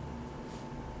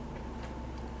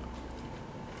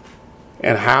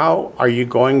 And how are you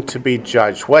going to be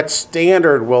judged? What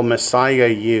standard will Messiah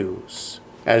use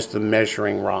as the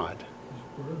measuring rod?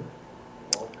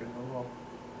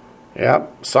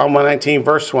 Yep, Psalm 119,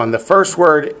 verse 1. The first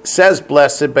word says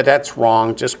blessed, but that's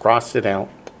wrong. Just cross it out.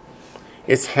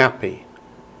 It's happy.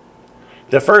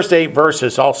 The first 8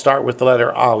 verses all start with the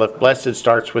letter Aleph. Blessed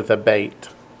starts with a bait.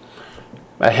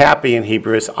 A happy in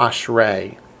Hebrew is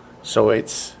ashrei. So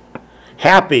it's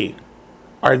happy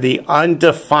are the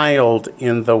undefiled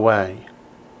in the way.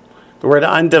 The word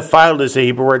undefiled is the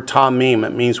Hebrew word tamim.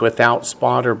 It means without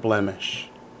spot or blemish.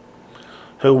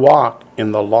 Who walk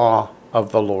in the law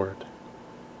of the Lord.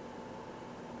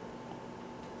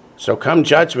 So come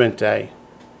judgment day,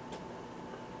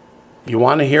 you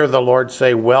want to hear the Lord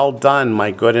say, well done,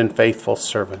 my good and faithful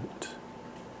servant.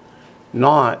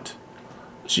 Not,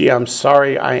 gee, I'm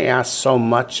sorry I asked so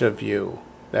much of you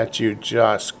that you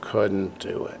just couldn't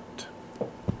do it.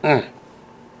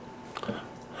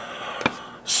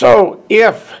 So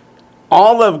if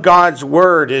all of God's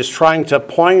word is trying to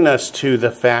point us to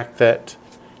the fact that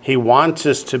he wants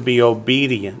us to be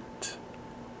obedient,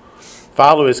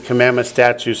 follow his commandments,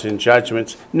 statutes, and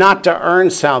judgments, not to earn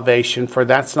salvation, for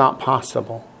that's not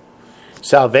possible.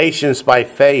 Salvation's by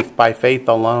faith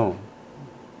alone.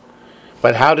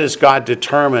 But how does God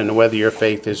determine whether your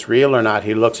faith is real or not?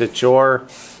 He looks at your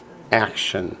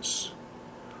actions.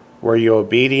 Were you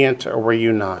obedient or were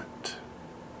you not?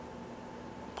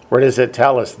 Where does it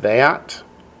tell us that?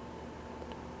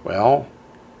 Well,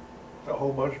 a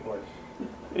whole bunch of places.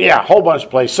 Yeah, a whole bunch of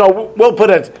places. So we'll put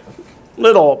a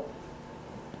little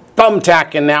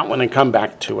thumbtack in that one and come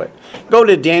back to it. Go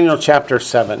to Daniel chapter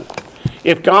 7.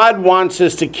 If God wants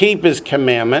us to keep his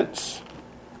commandments,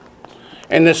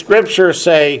 and the scriptures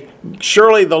say,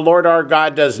 surely the Lord our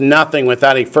God does nothing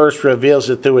without he first reveals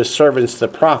it through his servants, the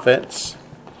prophets.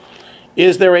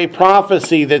 Is there a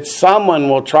prophecy that someone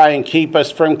will try and keep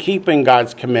us from keeping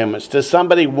God's commandments? Does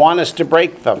somebody want us to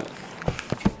break them?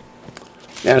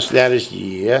 The answer to that is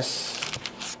yes.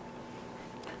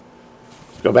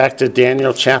 Go back to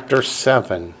Daniel chapter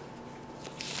 7.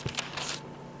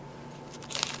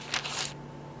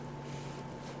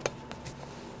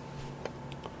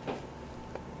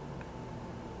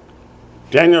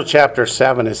 Daniel chapter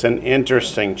 7 is an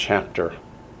interesting chapter.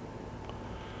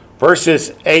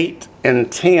 Verses 8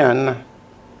 and 10,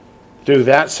 through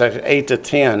that section, 8 to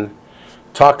 10,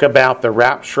 talk about the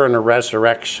rapture and the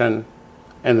resurrection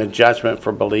and the judgment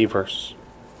for believers.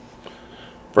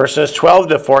 Verses 12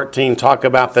 to 14 talk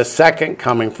about the second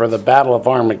coming for the battle of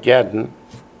Armageddon.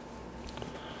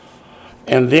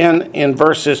 And then in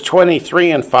verses 23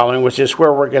 and following, which is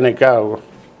where we're going to go,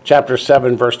 chapter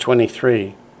 7, verse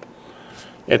 23,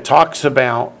 it talks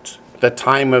about the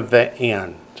time of the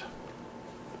end.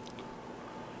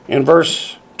 In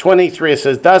verse 23, it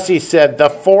says, thus he said, the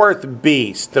fourth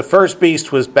beast. The first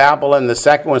beast was Babylon, the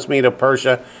second was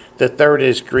Medo-Persia, the third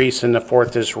is Greece, and the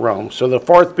fourth is Rome. So the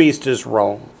fourth beast is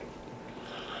Rome.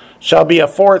 Shall be a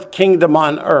fourth kingdom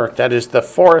on earth. That is the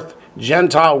fourth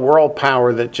Gentile world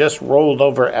power that just rolled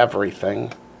over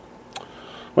everything.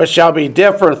 Which shall be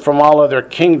different from all other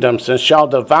kingdoms, and shall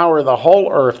devour the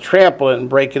whole earth, trample it, and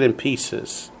break it in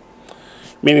pieces.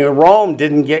 Meaning Rome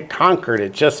didn't get conquered,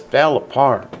 it just fell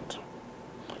apart.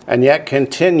 And yet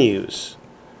continues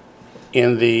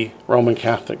in the Roman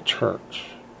Catholic Church.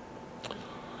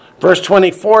 Verse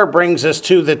 24 brings us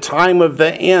to the time of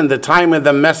the end, the time of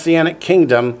the Messianic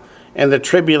kingdom, and the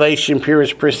tribulation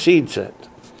period precedes it.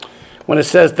 When it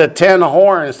says the 10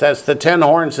 horns, that's the 10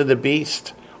 horns of the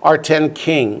beast, are 10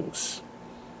 kings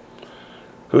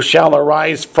who shall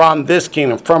arise from this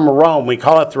kingdom, from Rome. We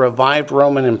call it the revived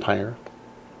Roman Empire.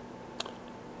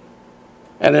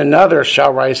 And another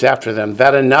shall rise after them.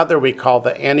 That another we call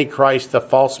the Antichrist, the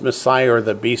false Messiah, or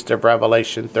the beast of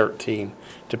Revelation 13,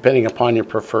 depending upon your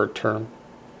preferred term.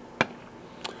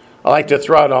 I like to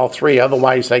throw out all three,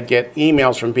 otherwise I get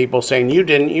emails from people saying, you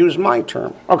didn't use my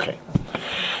term. Okay.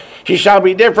 He shall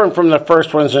be different from the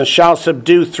first ones and shall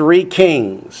subdue 3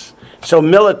 kings. So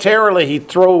militarily he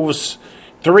throws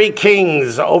 3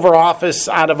 kings over office,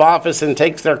 out of office, and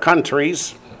takes their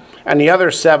countries, and the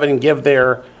other 7 give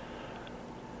their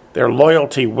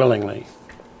loyalty willingly.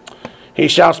 He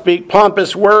shall speak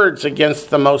pompous words against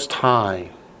the Most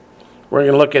High. We're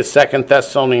going to look at 2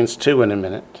 Thessalonians 2 in a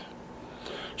minute.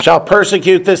 Shall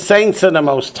persecute the saints of the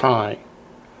Most High.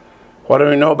 What do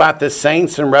we know about the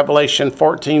saints? In Revelation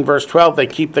 14, verse 12, they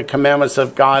keep the commandments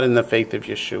of God in the faith of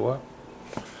Yeshua.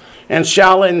 And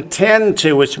shall intend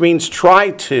to, which means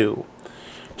try to,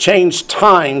 change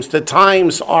times. The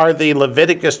times are the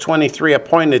Leviticus 23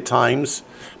 appointed times,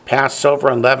 Passover,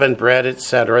 unleavened bread,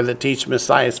 etc., that teach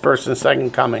Messiah's first and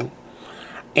second coming,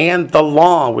 and the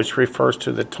law, which refers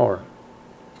to the Torah.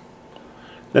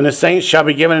 Then the saints shall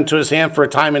be given into his hand for a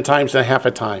time and times and half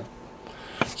a time.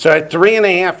 So at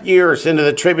 3.5 years into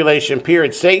the tribulation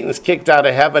period, Satan's kicked out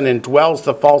of heaven and dwells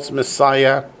the false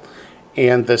Messiah,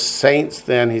 and the saints,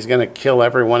 then he's going to kill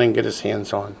everyone and get his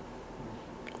hands on.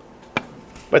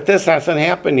 But this hasn't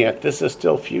happened yet. This is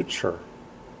still future.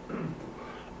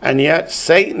 And yet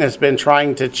Satan has been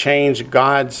trying to change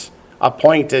God's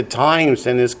appointed times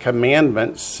and his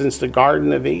commandments since the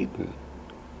Garden of Eden.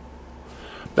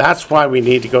 That's why we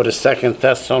need to go to 2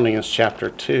 Thessalonians chapter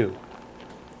 2.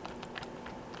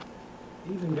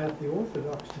 Even got the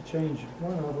Orthodox to change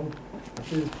one of them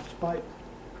to spite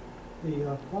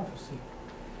the prophecy.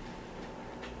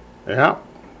 Yeah.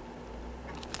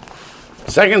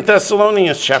 2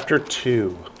 Thessalonians chapter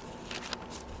 2.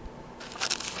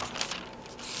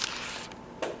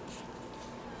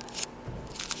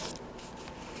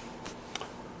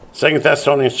 Second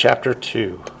Thessalonians chapter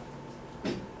 2.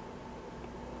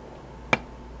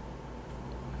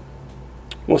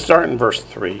 We'll start in verse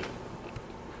 3.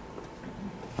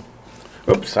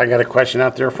 Oops, I got a question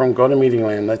out there from Go to Meeting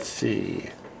Land. Let's see.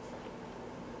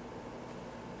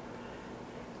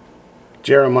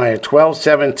 Jeremiah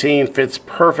 12:17 fits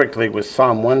perfectly with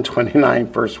Psalm 129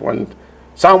 verse 1.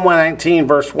 Psalm 119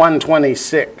 verse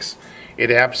 126. It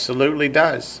absolutely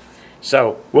does.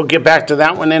 So we'll get back to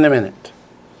that one in a minute.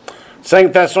 2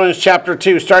 Thessalonians chapter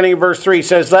 2, starting in verse 3,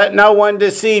 says, let no one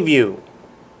deceive you.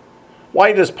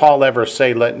 Why does Paul ever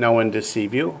say, let no one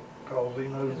deceive you? Because he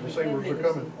knows the deceivers are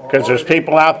coming. Because there's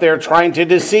people out there trying to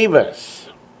deceive us.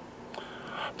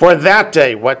 For that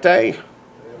day, what day?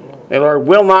 The Lord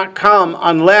will not come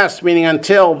unless, meaning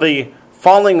until the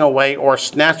falling away or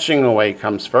snatching away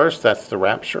comes first. That's the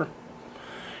rapture.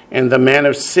 And the man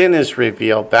of sin is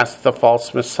revealed. That's the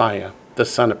false Messiah, the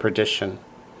son of perdition,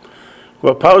 who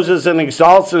opposes and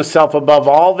exalts himself above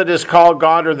all that is called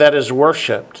God or that is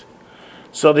worshipped,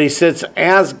 so that he sits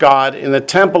as God in the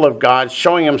temple of God,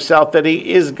 showing himself that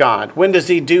he is God. When does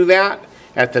he do that?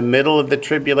 At the middle of the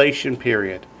tribulation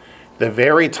period, the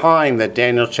very time that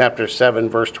Daniel chapter 7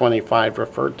 verse 25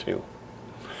 referred to.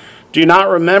 Do you not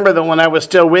remember that when I was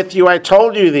still with you, I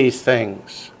told you these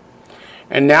things?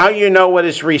 And now you know what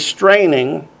is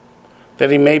restraining, that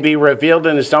he may be revealed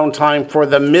in his own time, for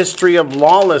the mystery of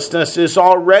lawlessness is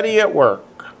already at work.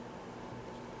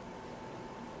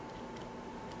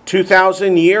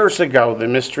 2,000 years ago, the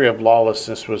mystery of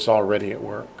lawlessness was already at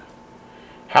work.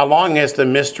 How long has the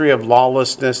mystery of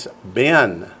lawlessness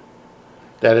been?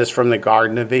 That is from the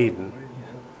Garden of Eden.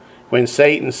 When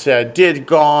Satan said, did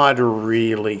God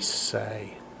really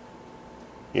say?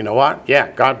 You know what?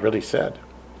 Yeah, God really said.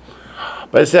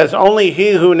 But it says, only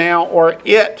he who now, or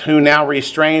it who now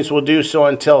restrains will do so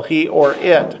until he or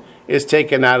it is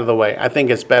taken out of the way. I think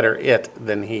it's better it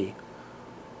than he.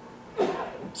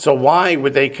 So why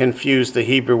would they confuse the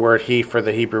Hebrew word he for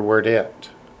the Hebrew word it?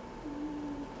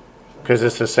 Because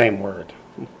it's the same word.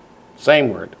 Same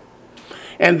word.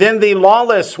 And then the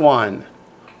lawless one,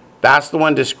 that's the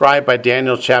one described by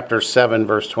Daniel chapter 7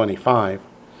 verse 25.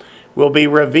 Will be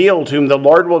revealed, whom the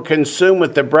Lord will consume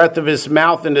with the breath of his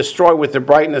mouth and destroy with the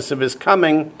brightness of his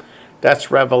coming.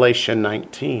 That's Revelation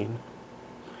 19.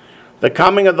 The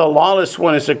coming of the lawless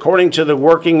one is according to the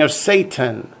working of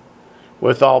Satan,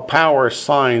 with all power,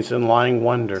 signs, and lying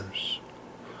wonders.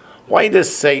 Why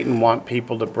does Satan want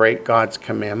people to break God's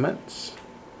commandments?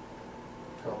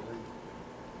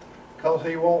 Because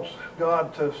he wants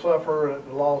God to suffer at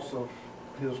the loss of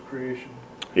his creation.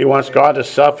 He wants God to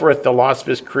suffer at the loss of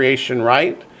his creation,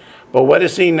 right? But what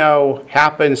does he know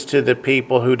happens to the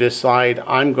people who decide,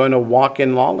 I'm going to walk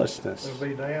in lawlessness? They'll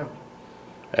be damned.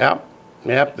 Yeah.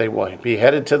 Yep, they will be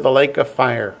headed to the lake of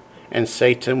fire, and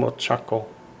Satan will chuckle.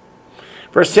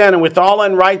 Verse 10, and with all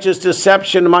unrighteous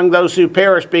deception among those who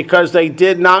perish, because they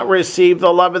did not receive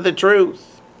the love of the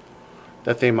truth,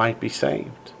 that they might be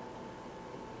saved.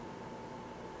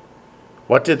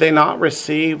 What did they not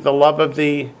receive? The love of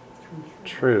the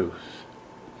truth.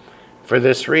 For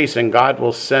this reason, God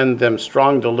will send them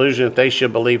strong delusion if they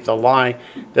should believe the lie,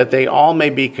 that they all may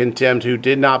be condemned who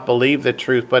did not believe the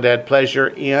truth, but had pleasure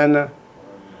in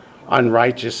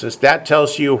unrighteousness. That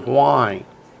tells you why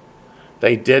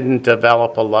they didn't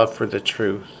develop a love for the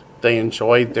truth. They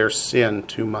enjoyed their sin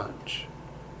too much.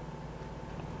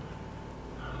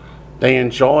 They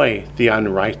enjoy the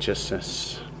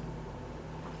unrighteousness.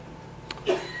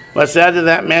 Let's add to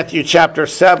that Matthew chapter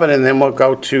 7, and then we'll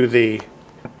go to the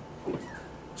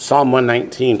Psalm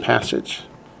 119 passage.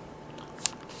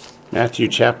 Matthew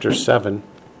chapter 7.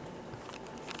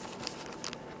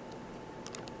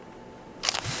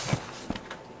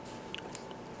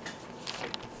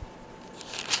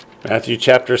 Matthew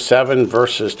chapter 7,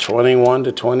 verses 21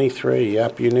 to 23.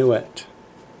 Yep, you knew it.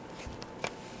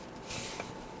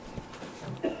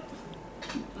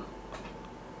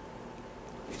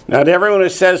 Not everyone who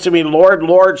says to me, Lord,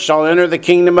 Lord, shall enter the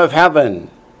kingdom of heaven,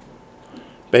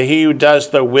 but he who does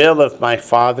the will of my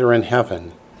Father in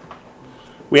heaven.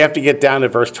 We have to get down to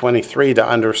verse 23 to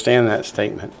understand that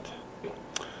statement.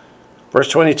 Verse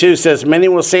 22 says, many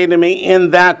will say to me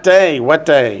in that day, what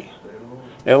day?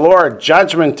 Lord,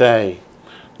 judgment day.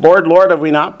 Lord, Lord, have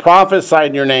we not prophesied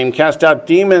in your name, cast out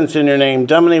demons in your name,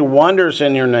 done many wonders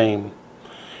in your name?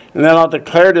 And then I'll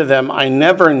declare to them, I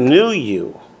never knew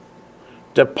you.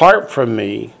 Depart from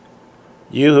me,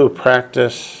 you who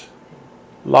practice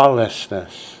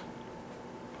lawlessness.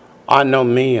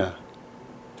 Anomia.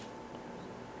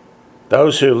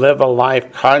 Those who live a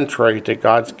life contrary to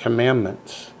God's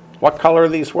commandments. What color are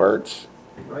these words?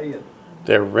 Red.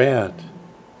 They're red.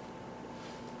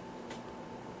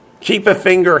 Keep a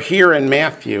finger here in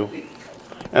Matthew.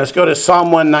 And let's go to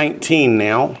Psalm 119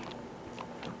 now.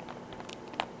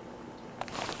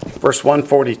 Verse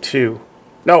 142.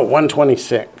 No,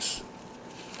 126.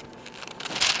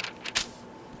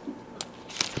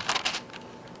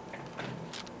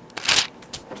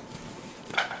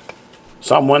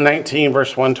 Psalm 119,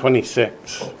 verse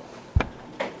 126.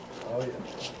 Oh, yeah.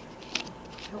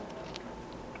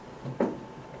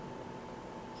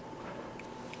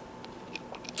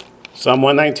 Psalm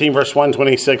 119, verse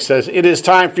 126 says, it is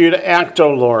time for you to act,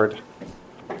 O Lord,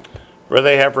 for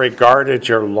they have regarded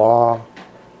your law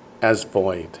as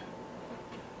void.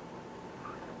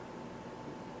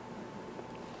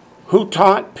 Who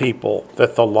taught people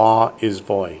that the law is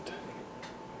void?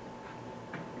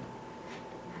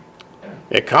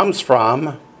 It comes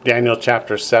from Daniel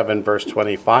chapter 7, verse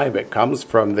 25. It comes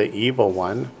from the evil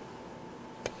one.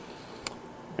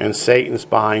 And Satan's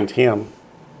behind him.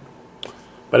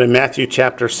 But in Matthew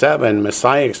chapter 7,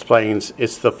 Messiah explains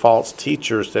it's the false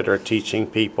teachers that are teaching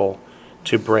people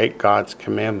to break God's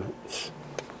commandments.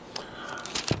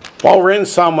 While we're in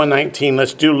Psalm 119,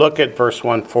 let's look at verse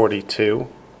 142.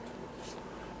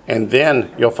 And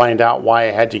then you'll find out why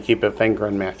I had to keep a finger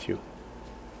in Matthew.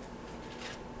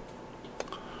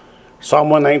 Psalm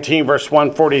 119, verse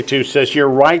 142 says, your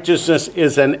righteousness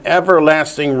is an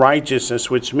everlasting righteousness,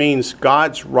 which means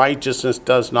God's righteousness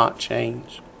does not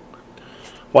change.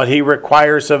 What he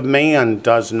requires of man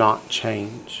does not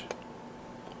change.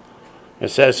 It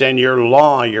says, and your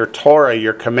law, your Torah,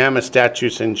 your commandments,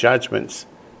 statutes, and judgments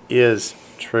is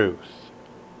truth.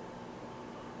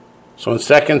 So in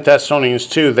 2 Thessalonians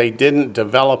 2, they didn't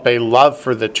develop a love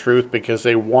for the truth because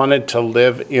they wanted to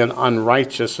live in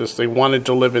unrighteousness. They wanted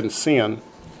to live in sin.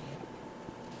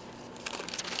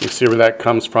 You see where that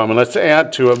comes from. And let's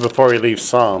add to it before we leave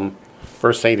Psalm,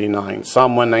 verse 89.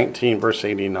 Psalm 119, verse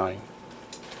 89.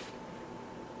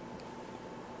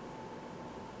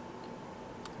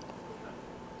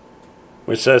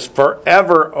 Which says,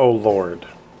 forever, O Lord,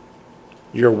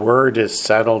 your word is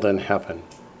settled in heaven.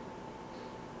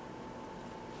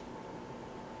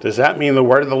 Does that mean the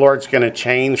word of the Lord is going to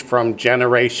change from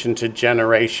generation to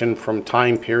generation, from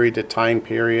time period to time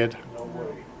period? No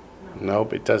way.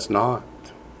 Nope, it does not.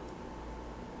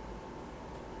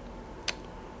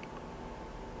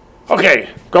 Okay,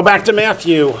 go back to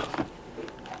Matthew.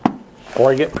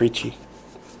 Before I get preachy.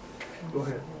 Go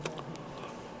ahead.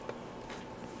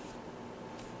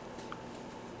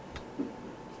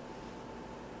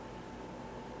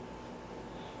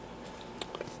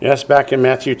 Yes, back in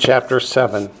Matthew chapter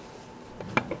 7.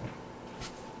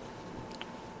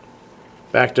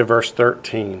 Back to verse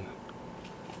 13.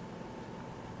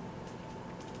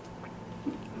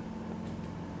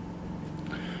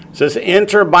 It says,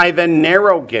 enter by the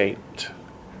narrow gate.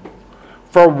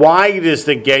 For wide is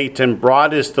the gate and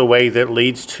broad is the way that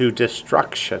leads to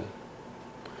destruction.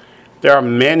 There are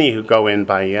many who go in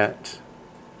by it.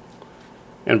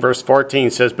 And verse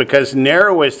 14 says, because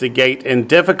narrow is the gate and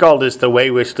difficult is the way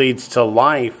which leads to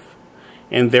life,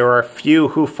 and there are few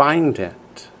who find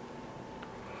it.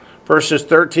 Verses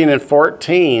 13 and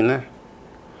 14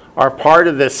 are part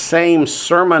of the same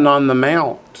Sermon on the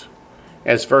Mount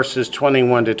as verses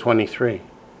 21 to 23.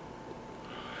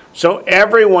 So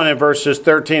everyone in verses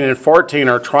 13 and 14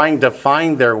 are trying to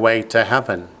find their way to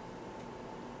heaven.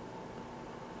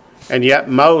 And yet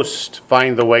most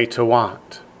find the way to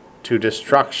what? To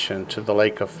destruction, to the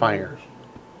lake of fire.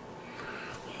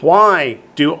 Why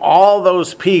do all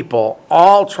those people,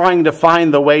 all trying to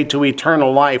find the way to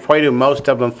eternal life, why do most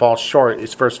of them fall short?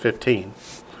 It's verse 15.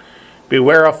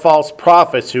 Beware of false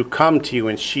prophets who come to you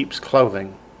in sheep's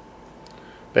clothing,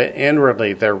 but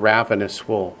inwardly they're ravenous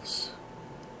wolves.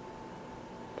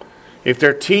 If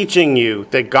they're teaching you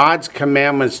that God's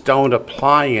commandments don't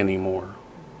apply anymore,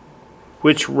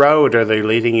 which road are they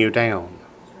leading you down?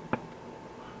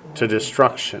 To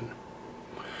destruction.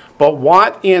 But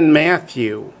what in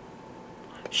Matthew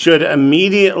should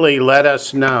immediately let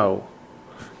us know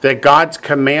that God's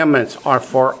commandments are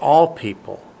for all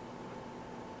people?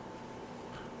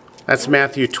 That's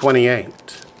Matthew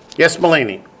 28. Yes,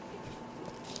 Melanie?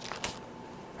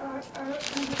 I heard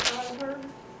a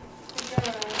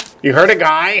guy You heard a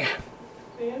guy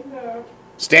stand up,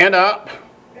 stand up.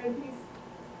 and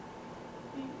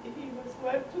he was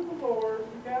led to the Lord,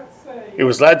 he got saved. He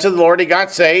was led to the Lord, he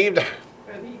got saved.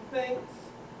 But he thinks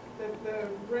that the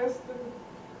rest of,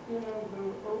 the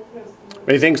Old Testament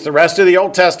He thinks the rest of the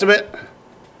Old Testament,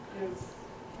 is,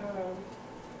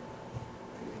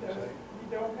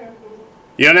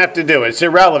 you don't have to do it. It's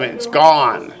irrelevant. It's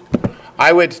gone.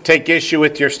 I would take issue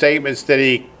with your statements that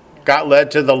he got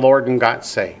led to the Lord and got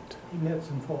saved. He met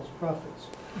some false prophets.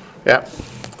 Yep.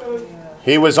 So,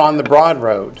 He was on the broad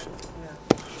road.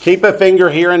 Keep a finger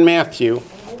here in Matthew.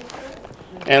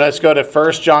 And let's go to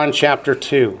 1 John chapter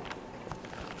 2.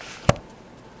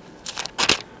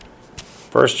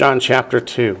 1 John chapter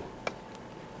 2.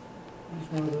 He's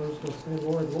one of those who'll say,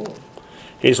 Lord, Lord.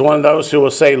 He's one of those who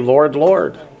will say, Lord,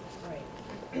 Lord.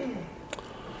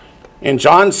 In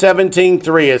John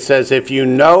 17:3, it says, if you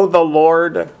know the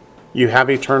Lord, you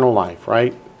have eternal life,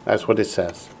 right? That's what it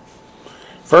says.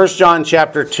 1 John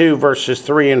chapter 2, verses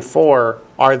 3 and 4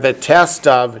 are the test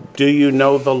of, do you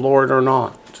know the Lord or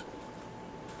not?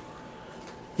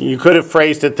 You could have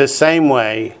phrased it the same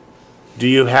way, do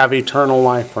you have eternal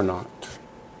life or not?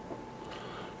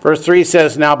 Verse 3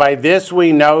 says, now by this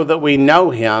we know that we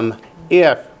know him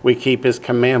if we keep his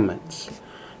commandments.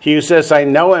 He who says, I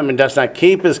know him and does not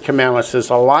keep his commandments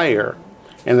is a liar,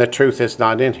 and the truth is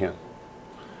not in him.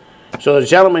 So the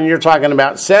gentleman you're talking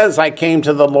about says, I came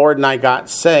to the Lord and I got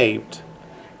saved.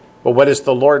 But what does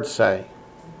the Lord say?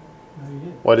 No, you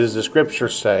didn't. What does the Scripture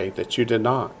say? That you did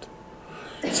not.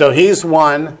 So he's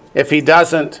one, if he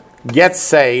doesn't get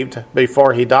saved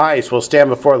before he dies, will stand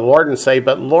before the Lord and say,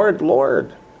 but Lord,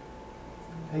 Lord,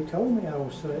 They told me I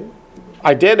was saved.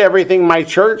 I did everything my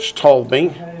church told I me.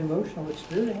 had an emotional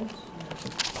experience.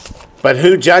 But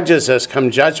who judges us come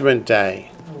judgment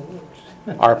day? No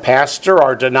works. Our pastor,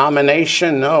 our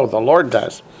denomination? No, the Lord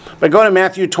does. But go to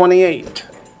Matthew 28,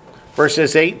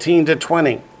 verses 18 to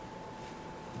 20.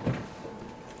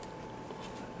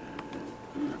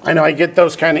 I know I get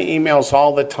those kind of emails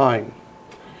all the time.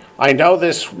 I know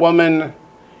this woman,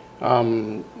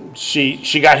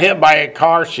 she got hit by a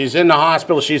car. She's in the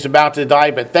hospital. She's about to die,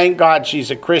 but thank God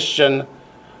she's a Christian.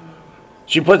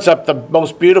 She puts up the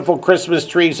most beautiful Christmas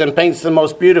trees and paints the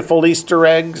most beautiful Easter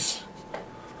eggs.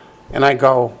 And I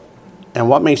go, and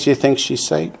what makes you think she's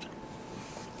saved?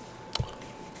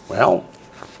 Well,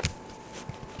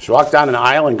 she walked down an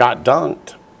aisle and got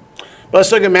dunked. But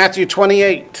let's look at Matthew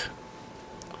 28.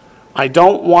 I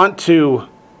don't want to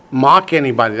mock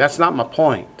anybody. That's not my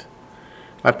point.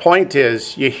 My point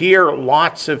is, you hear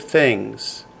lots of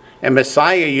things. And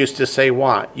Messiah used to say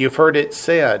what? You've heard it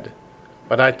said,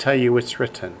 but I tell you it's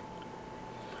written.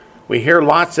 We hear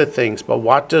lots of things, but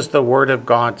what does the Word of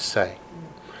God say?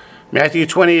 Matthew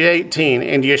 28:18,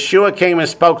 and Yeshua came and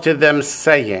spoke to them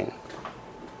saying.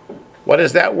 What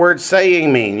does that word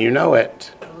saying mean? You know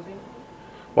it.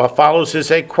 What follows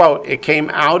is a quote. It came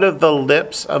out of the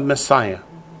lips of Messiah.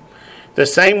 The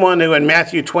same one who in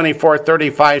Matthew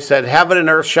 24:35 said, heaven and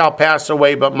earth shall pass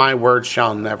away, but my word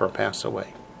shall never pass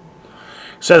away.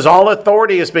 It says, all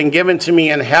authority has been given to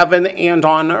me in heaven and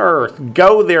on earth.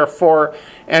 Go therefore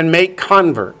and make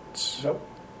converts. Nope.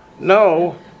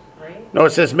 No. right? No,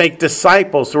 it says make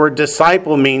disciples. The word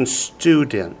disciple means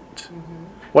student.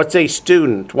 What's a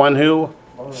student? One who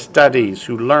studies,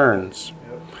 who learns.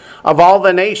 Of all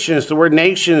the nations, the word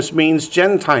nations means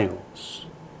Gentiles.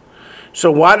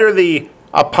 So what are the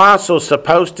apostles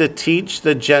supposed to teach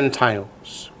the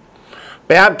Gentiles?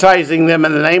 Baptizing them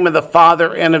in the name of the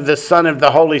Father and of the Son and of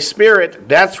the Holy Spirit.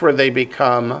 That's where they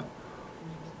become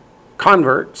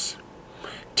converts.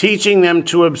 Teaching them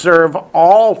to observe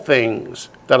all things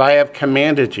that I have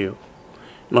commanded you.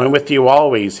 And I'm with you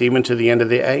always, even to the end of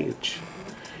the age.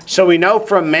 So we know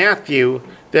from Matthew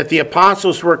that the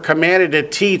apostles were commanded to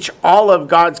teach all of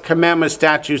God's commandments,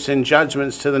 statutes, and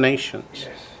judgments to the nations.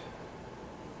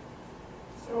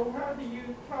 So how do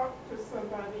you talk to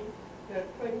somebody that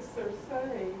thinks they're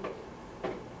saved?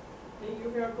 And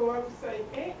you're gonna go up and say,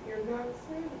 you're not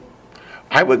saved.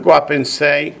 I would go up and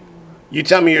say, you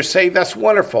tell me you're saved, that's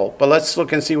wonderful, but let's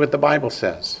look and see what the Bible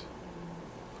says.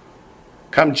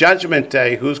 Come Judgment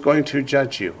Day, who's going to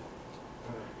judge you?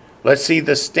 Let's see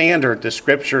the standard the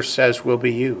Scripture says will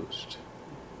be used.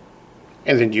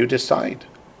 And then you decide.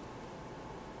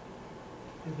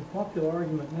 And the popular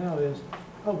argument now is,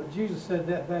 oh, but Jesus said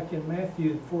that back in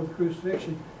Matthew before the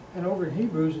crucifixion, and over in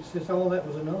Hebrews it says all that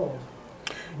was annulled.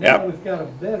 Now Yep. we've got a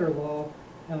better law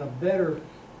and a better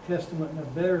testament and a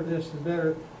better this and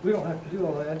better. We don't have to do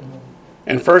all that anymore.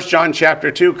 And 1 John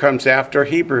chapter 2 comes after It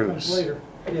comes Hebrews. later.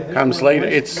 Yeah, it's Comes one of the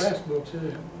later. last books,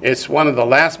 isn't it? It's one of the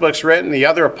last books written. The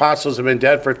other apostles have been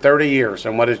dead for 30 years.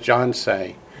 And what does John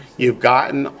say? You've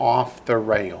gotten off the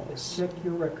rails. Check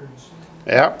your records.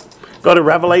 Yep. Go to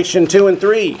Revelation 2 and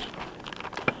 3.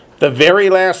 The very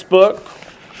last book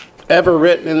ever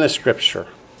written in the Scripture.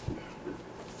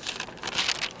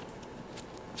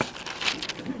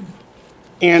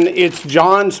 And it's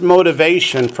John's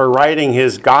motivation for writing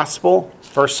his gospel,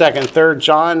 1st, 2nd, 3rd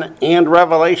John, and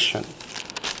Revelation.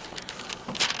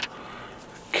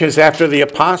 Because after the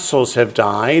apostles have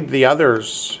died,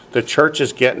 the church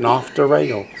is getting off the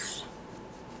rails.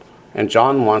 And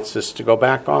John wants us to go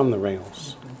back on the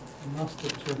rails. The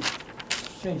Gnostics are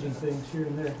changing things here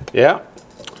and there. Yeah.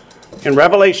 In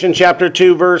Revelation chapter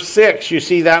 2, verse 6, you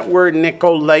see that word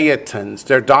Nicolaitans.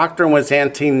 Their doctrine was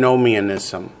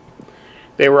antinomianism.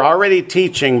 They were already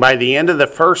teaching by the end of the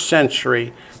 1st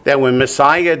century that when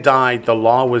Messiah died, the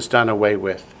law was done away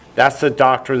with. That's the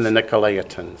doctrine of the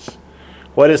Nicolaitans.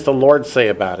 What does the Lord say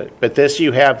about it? But this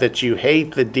you have, that you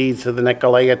hate the deeds of the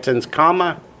Nicolaitans,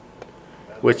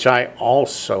 which I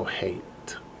also hate.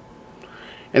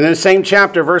 And in the same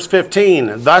chapter, verse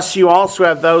 15, thus you also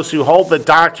have those who hold the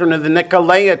doctrine of the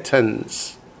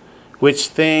Nicolaitans, which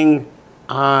thing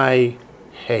I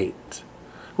hate.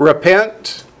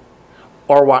 Repent,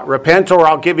 or what? Repent, or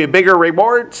I'll give you bigger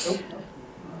rewards? It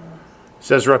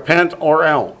says repent or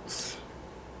else.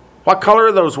 What color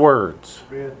are those words?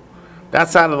 Red.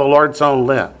 That's out of the Lord's own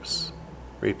lips.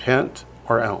 Repent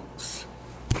or else.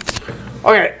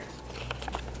 Okay.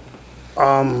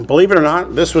 Believe it or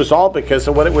not, this was all because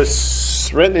of what it was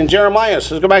written in Jeremiah.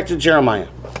 So let's go back to Jeremiah.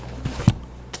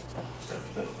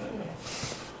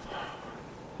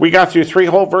 We got through 3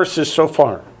 whole verses so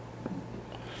far.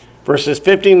 Verses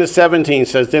 15 to 17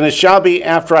 says, then it shall be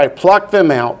after I pluck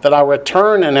them out that I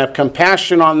return and have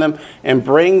compassion on them and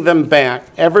bring them back,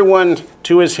 everyone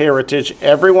to his heritage,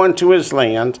 everyone to his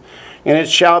land. And it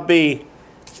shall be,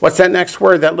 what's that next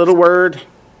word, that little word?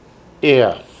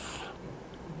 If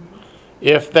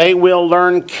they will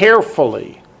learn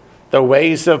carefully the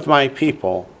ways of my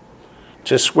people,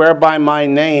 to swear by my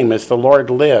name as the Lord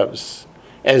lives,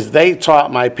 as they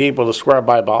taught my people to swear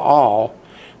by Baal,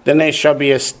 then they shall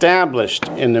be established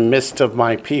in the midst of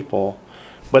my people.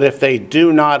 But if they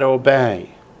do not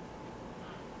obey.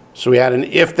 So we had an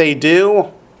if they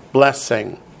do,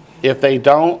 blessing. If they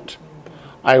don't,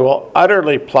 I will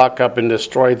utterly pluck up and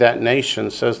destroy that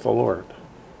nation, says the Lord.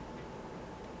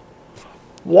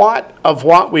 What of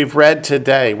what we've read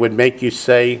today would make you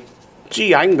say,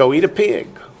 gee, I can go eat a pig.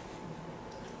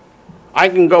 I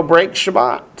can go break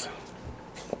Shabbat.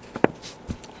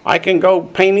 I can go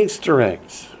paint Easter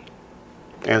eggs.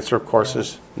 Answer, of course,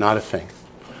 is not a thing.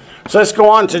 So let's go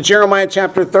on to Jeremiah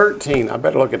chapter 13. I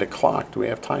better look at the clock. Do we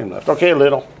have time left? Okay,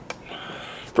 little.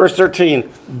 Verse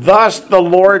 13. Thus the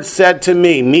Lord said to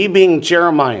me being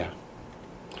Jeremiah,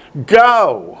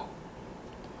 go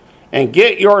and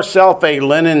get yourself a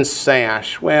linen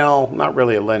sash. Well, not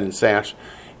really a linen sash.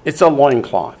 It's a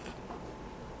loincloth.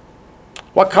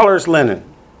 What color is linen?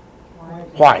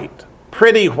 White.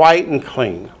 Pretty white and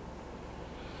clean.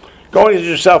 Go and get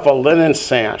yourself a linen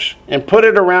sash and put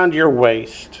it around your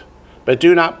waist, but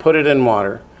do not put it in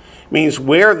water. means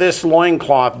wear this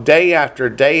loincloth day after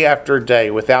day after day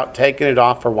without taking it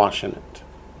off or washing it.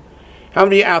 How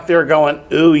many out there going,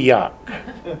 ooh, yuck?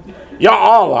 Y'all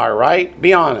all are, right?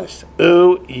 Be honest.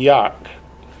 Ooh, yuck.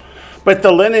 But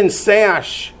the linen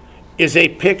sash is a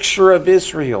picture of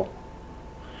Israel.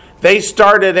 They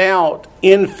started out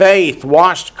in faith,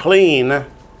 washed clean,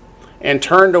 and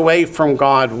turned away from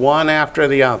God one after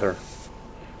the other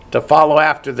to follow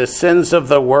after the sins of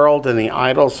the world and the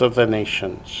idols of the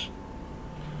nations.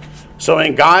 So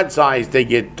in God's eyes, they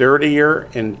get dirtier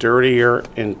and dirtier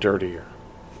and dirtier.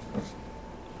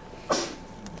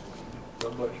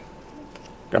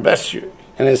 God bless you.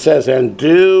 And it says, and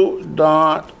do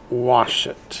not wash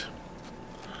it.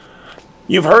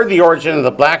 You've heard the origin of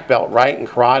the black belt, right? In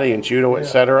karate and judo,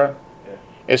 etc.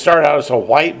 It started out as a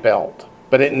white belt,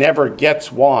 but it never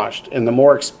gets washed. And the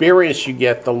more experience you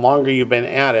get, the longer you've been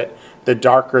at it, the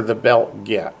darker the belt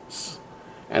gets.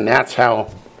 And that's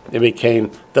how it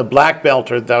became the black belt,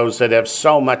 are those that have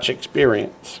so much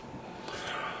experience.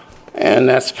 And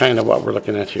that's kind of what we're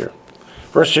looking at here.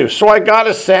 Verse 2, so I got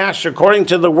a sash according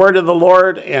to the word of the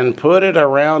Lord and put it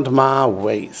around my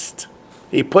waist.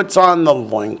 He puts on the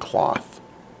loincloth.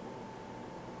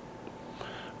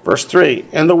 Verse 3,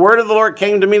 and the word of the Lord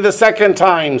came to me the second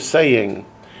time, saying,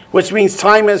 which means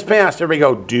time has passed. There we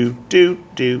go. Do.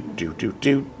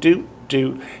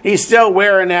 He's still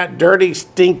wearing that dirty,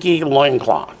 stinky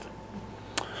loincloth.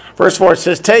 Verse 4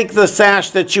 says, take the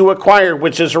sash that you acquired,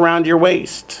 which is around your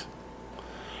waist.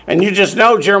 And you just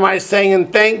know Jeremiah's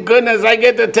saying, thank goodness I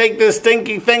get to take this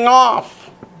stinky thing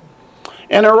off.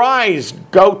 And arise,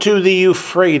 go to the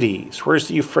Euphrates. Where's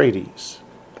the Euphrates?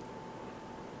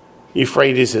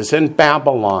 Euphrates is in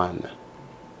Babylon.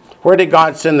 Where did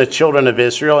God send the children of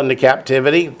Israel into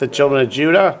captivity? The children of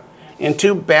Judah?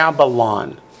 Into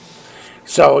Babylon.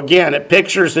 So again, it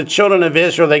pictures the children of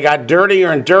Israel. They got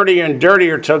dirtier and dirtier and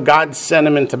dirtier till God sent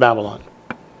them into Babylon.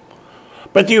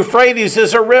 But the Euphrates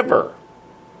is a river.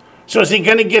 So is he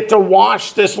going to get to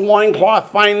wash this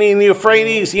loincloth finally in the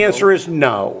Euphrates? The answer is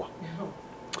no.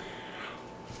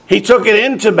 He took it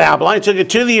into Babylon, he took it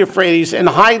to the Euphrates and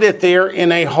hid it there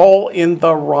in a hole in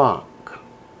the rock.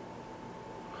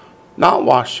 Not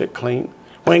wash it clean.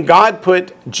 When God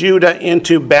put Judah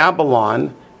into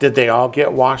Babylon, did they all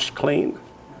get washed clean?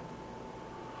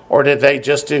 Or did they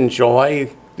just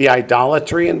enjoy the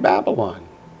idolatry in Babylon?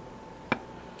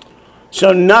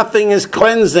 So nothing is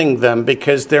cleansing them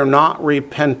because they're not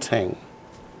repenting.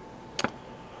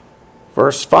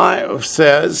 Verse 5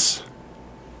 says,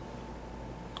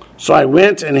 so I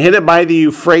went and hid it by the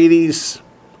Euphrates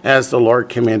as the Lord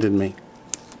commanded me.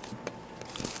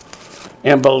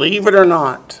 And believe it or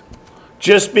not,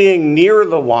 just being near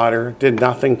the water did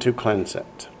nothing to cleanse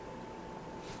it.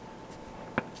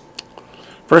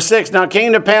 Verse 6, now it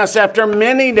came to pass after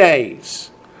many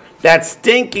days, that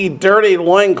stinky, dirty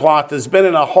loincloth has been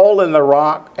in a hole in the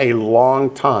rock a long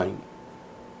time.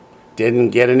 Didn't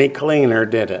get any cleaner,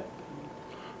 did it?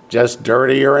 Just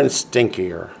dirtier and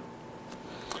stinkier.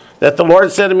 That the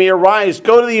Lord said to me, arise,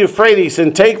 go to the Euphrates,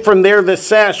 and take from there the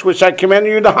sash which I commanded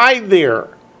you to hide there.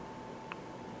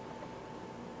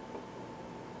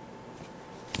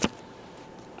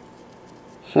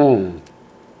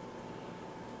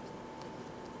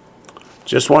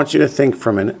 Just want you to think for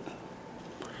a minute.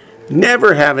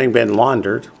 Never having been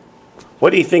laundered, what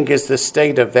do you think is the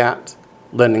state of that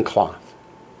linen cloth?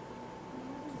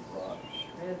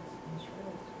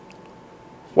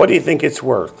 What do you think it's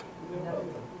worth?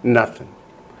 Nothing.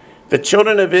 The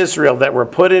children of Israel that were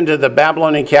put into the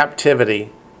Babylonian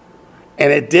captivity,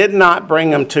 and it did not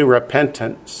bring them to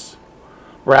repentance.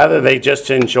 Rather, they just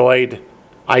enjoyed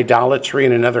idolatry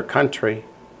in another country.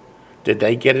 Did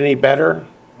they get any better?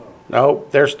 No,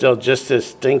 they're still just as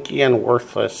stinky and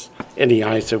worthless in the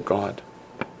eyes of God.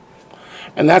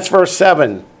 And that's verse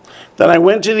 7. Then I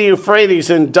went to the Euphrates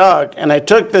and dug, and I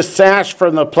took the sash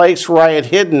from the place where I had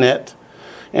hidden it,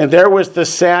 and there was the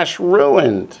sash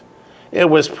ruined. It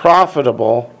was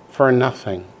profitable for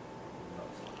nothing.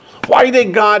 Why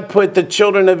did God put the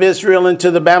children of Israel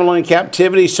into the Babylonian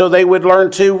captivity? So they would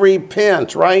learn to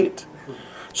repent, right?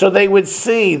 So they would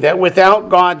see that without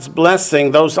God's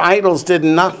blessing, those idols did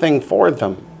nothing for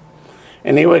them.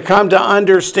 And they would come to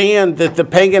understand that the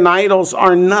pagan idols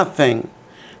are nothing.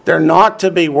 They're not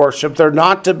to be worshipped. They're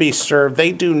not to be served.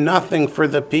 They do nothing for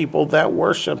the people that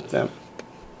worship them.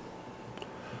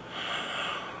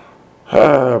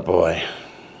 Oh, boy.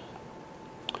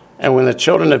 And when the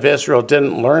children of Israel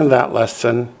didn't learn that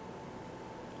lesson,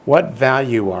 what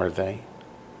value are they?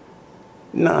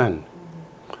 None.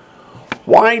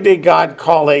 Why did God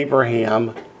call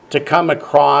Abraham to come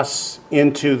across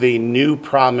into the new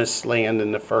promised land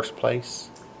in the first place.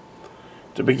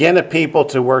 To begin a people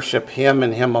to worship him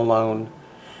and him alone.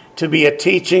 To be a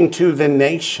teaching to the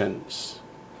nations.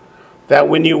 That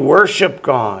when you worship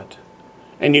God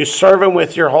and you serve him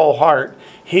with your whole heart,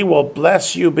 he will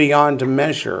bless you beyond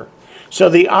measure. So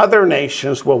the other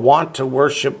nations will want to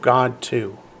worship God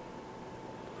too.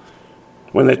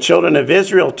 When the children of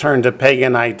Israel turned to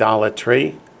pagan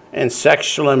idolatry and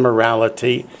sexual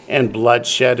immorality and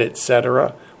bloodshed,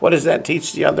 etc., what does that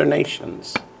teach the other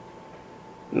nations?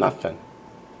 Nothing.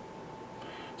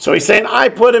 So he's saying, I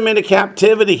put them into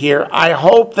captivity here. I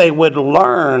hope they would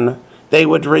learn, they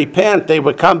would repent, they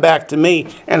would come back to me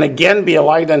and again be a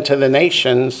light unto the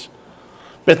nations.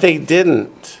 But they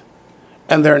didn't.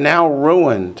 And they're now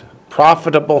ruined,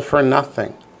 profitable for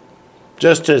nothing,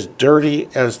 just as dirty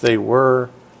as they were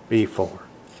before.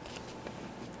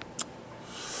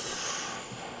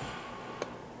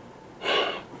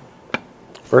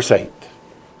 Verse 8.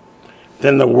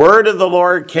 Then the word of the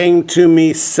Lord came to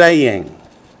me saying,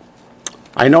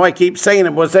 I know I keep saying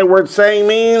it. What's that word saying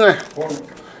mean?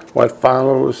 What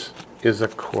follows is a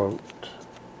quote.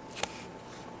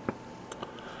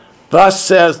 Thus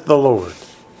says the Lord,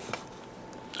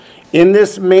 in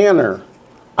this manner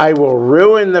I will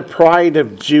ruin the pride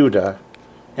of Judah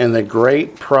and the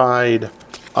great pride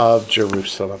of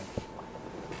Jerusalem.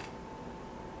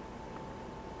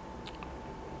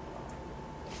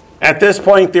 At this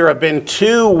point, there have been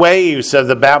two waves of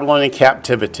the Babylonian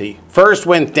captivity. First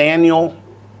went Daniel.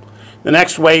 The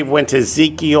next wave went to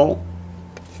Ezekiel.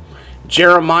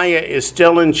 Jeremiah is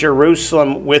still in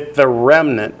Jerusalem with the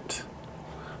remnant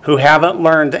who haven't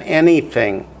learned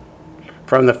anything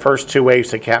from the first two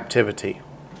waves of captivity.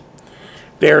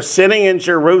 They're sitting in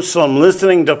Jerusalem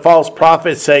listening to false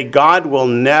prophets say God will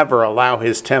never allow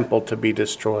his temple to be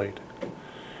destroyed.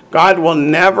 God will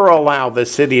never allow the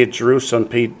city of Jerusalem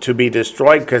to be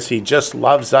destroyed because he just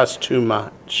loves us too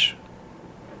much.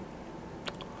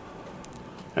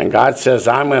 And God says,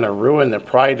 I'm going to ruin the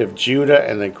pride of Judah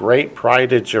and the great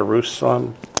pride of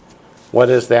Jerusalem. What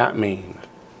does that mean?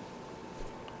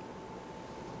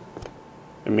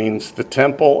 It means the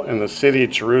temple and the city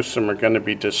of Jerusalem are going to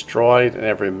be destroyed and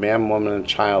every man, woman, and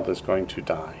child is going to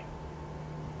die.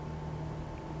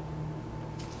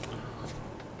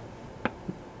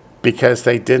 Because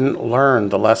they didn't learn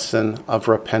the lesson of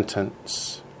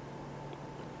repentance.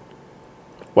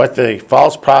 What the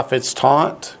false prophets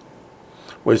taught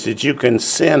was that you can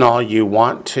sin all you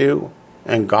want to,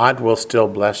 and God will still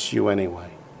bless you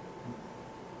anyway.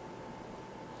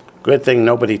 Good thing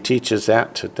nobody teaches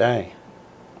that today.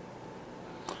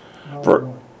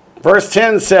 Verse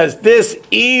 10 says, this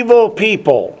evil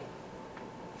people.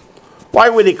 Why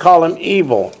would he call them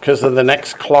evil? Because of the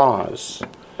next clause.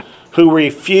 Who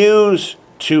refuse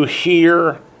to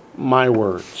hear my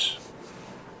words.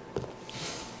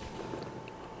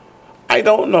 I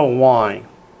don't know why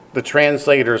the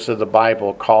translators of the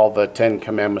Bible call the Ten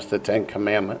Commandments the Ten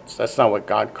Commandments. That's not what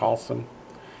God calls them.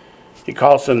 He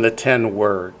calls them the 10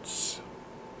 words.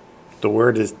 The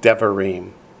word is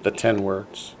Devarim, the 10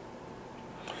 words.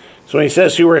 So when he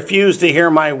says, who refuse to hear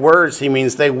my words, he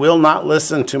means they will not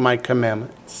listen to my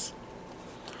commandments.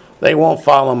 They won't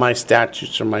follow my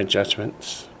statutes or my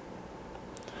judgments.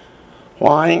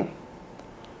 Why?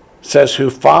 It says, who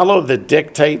follow the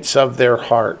dictates of their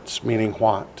hearts, meaning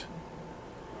what?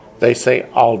 They say,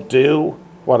 I'll do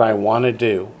what I want to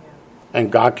do,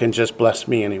 and God can just bless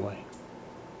me anyway.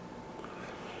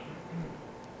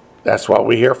 That's what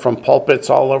we hear from pulpits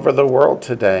all over the world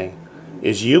today,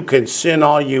 is you can sin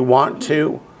all you want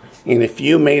to, and if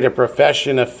you made a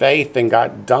profession of faith and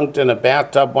got dunked in a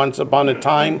bathtub once upon a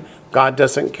time, God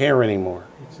doesn't care anymore.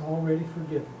 It's already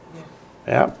forgiven.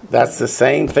 Yeah, that's the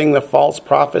same thing the false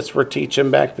prophets were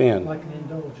teaching back then. Like an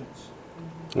indulgence.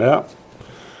 Yeah.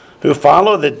 Who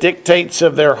follow the dictates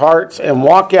of their hearts and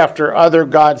walk after other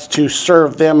gods to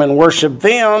serve them and worship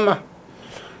them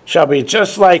shall be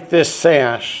just like this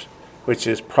sash, which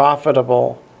is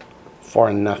profitable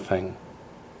for nothing.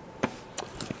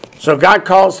 So God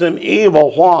calls them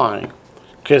evil. Why?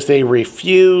 Because they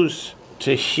refuse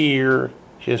to hear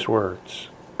his words.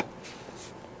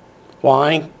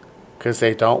 Why? Because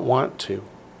they don't want to.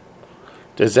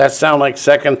 Does that sound like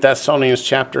 2 Thessalonians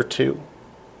chapter 2?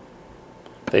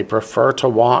 They prefer to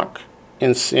walk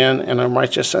in sin and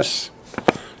unrighteousness.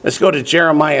 Let's go to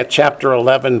Jeremiah chapter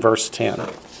 11, verse 10.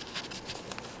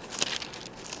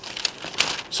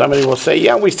 Somebody will say,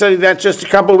 yeah, we studied that just a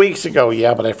couple weeks ago.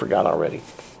 Yeah, but I forgot already.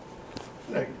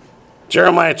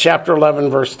 Jeremiah chapter 11,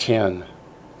 verse 10.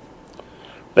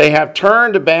 They have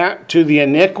turned back to the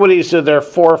iniquities of their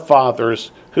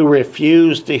forefathers, who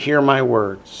refused to hear my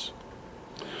words.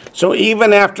 So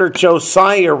even after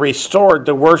Josiah restored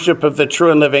the worship of the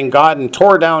true and living God and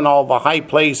tore down all the high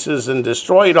places and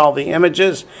destroyed all the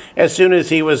images, as soon as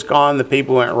he was gone, the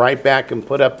people went right back and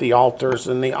put up the altars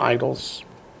and the idols.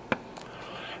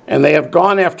 And they have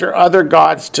gone after other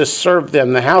gods to serve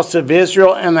them. The house of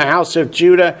Israel and the house of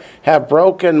Judah have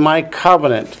broken my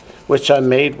covenant, which I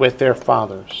made with their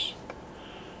fathers.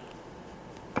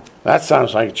 That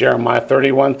sounds like Jeremiah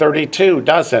 31:32,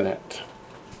 doesn't it?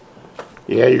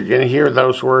 Yeah, you're going to hear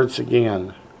those words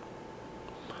again.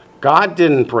 God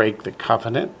didn't break the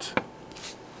covenant.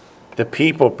 The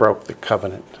people broke the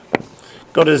covenant.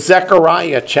 Go to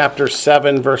Zechariah chapter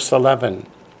 7, verse 11.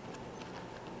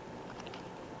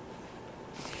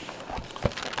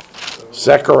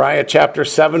 Zechariah chapter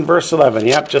 7, verse 11.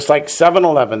 Yep, just like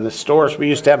 7-Eleven, the stores we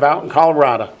used to have out in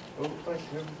Colorado.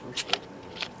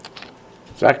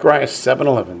 Zechariah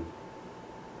 7:11.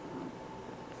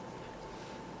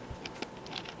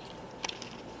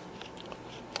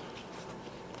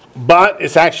 But,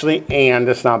 it's actually and,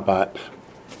 it's not but.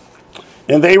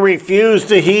 And they refused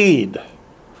to heed,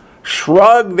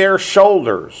 shrug their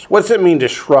shoulders. What does it mean to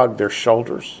shrug their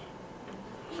shoulders?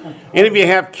 Any of you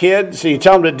have kids, and you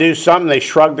tell them to do something, they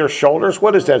shrug their shoulders?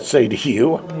 What does that say to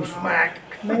you? Smack.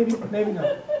 Maybe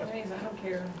not. That means I don't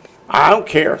care. I don't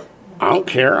care. I don't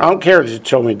care. I don't care that you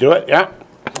told me to do it. Yeah.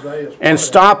 Today is And Friday.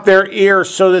 stop their ears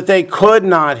so that they could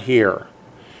not hear.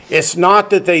 It's not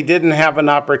that they didn't have an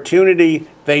opportunity,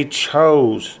 they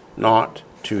chose not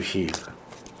to hear.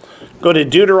 Go to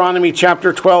Deuteronomy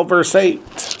chapter 12, verse 8.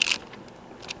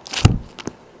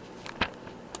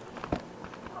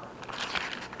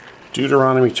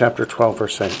 Deuteronomy chapter 12,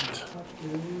 verse 8.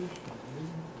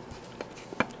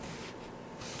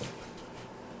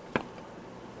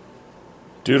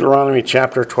 Deuteronomy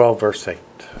chapter 12, verse 8.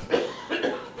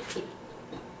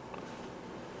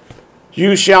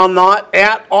 You shall not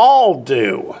at all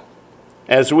do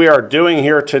as we are doing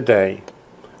here today,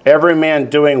 every man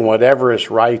doing whatever is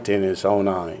right in his own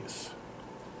eyes.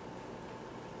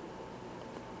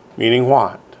 Meaning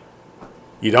what?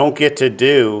 You don't get to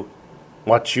do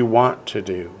what you want to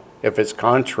do if it's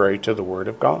contrary to the Word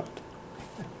of God.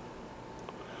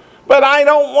 But I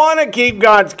don't want to keep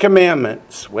God's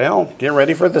commandments. Well, get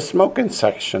ready for the smoking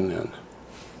section then.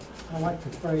 I like the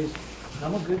phrase,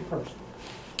 I'm a good person.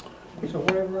 So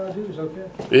whatever I do is okay.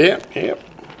 Yep.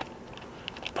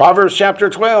 Proverbs chapter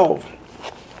 12.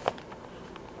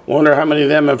 Wonder how many of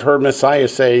them have heard Messiah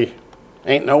say,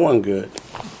 ain't no one good.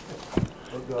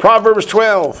 Proverbs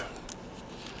 12.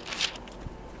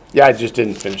 Yeah, I just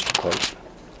didn't finish the quote.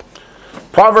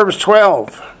 Proverbs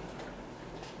 12.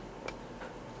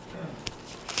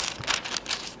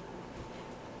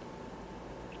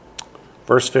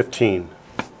 Verse 15.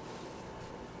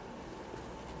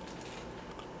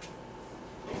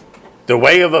 The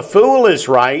way of a fool is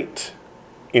right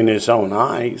in his own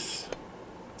eyes,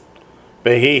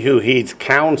 but he who heeds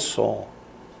counsel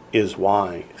is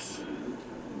wise.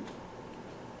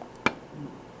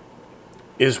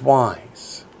 Is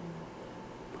wise.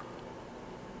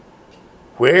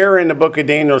 Where in the book of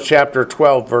Daniel chapter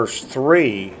 12 verse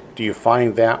 3 do you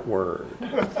find that word?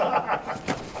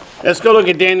 Let's go look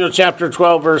at Daniel chapter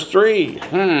 12 verse 3.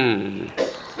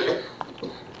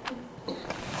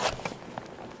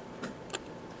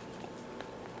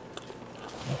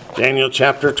 Daniel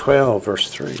chapter 12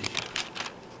 verse 3.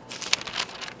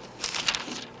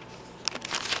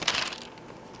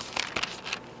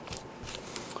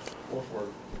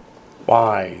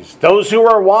 Wise. Those who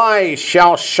are wise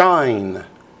shall shine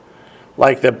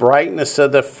like the brightness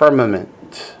of the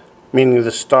firmament, meaning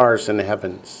the stars in the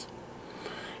heavens.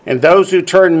 And those who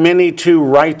turn many to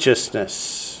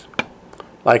righteousness,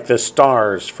 like the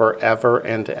stars forever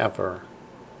and ever.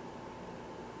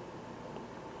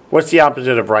 What's the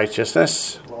opposite of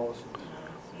righteousness?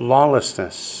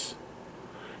 Lawlessness.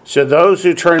 So those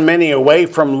who turn many away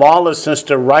from lawlessness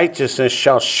to righteousness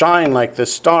shall shine like the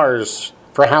stars.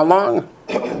 For how long?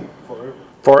 Forever.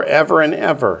 Forever and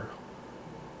ever.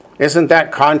 Isn't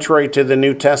that contrary to the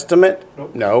New Testament?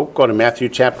 Nope. No. Go to Matthew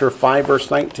chapter 5,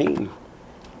 verse 19.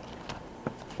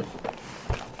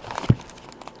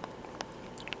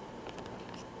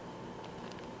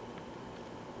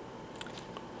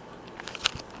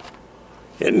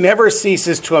 It never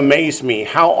ceases to amaze me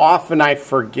how often I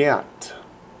forget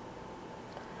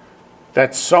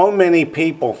that so many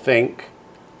people think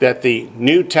that the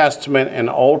New Testament and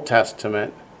Old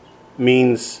Testament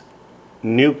means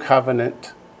New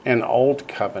Covenant and Old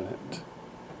Covenant.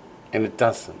 And it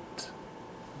doesn't.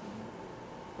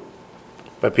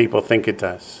 But people think it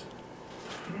does.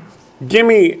 Give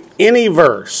me any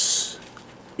verse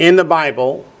in the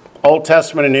Bible, Old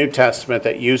Testament and New Testament,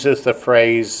 that uses the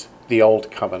phrase the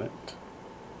Old Covenant?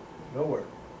 Nowhere.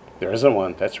 There isn't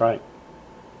one. That's right.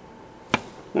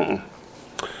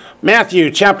 Matthew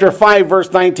chapter 5,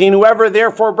 verse 19. Whoever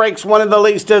therefore breaks one of the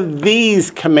least of these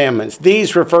commandments.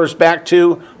 These refers back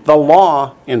to the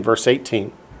law in verse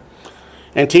 18.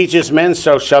 And teaches men,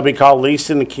 so shall be called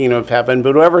least in the kingdom of heaven.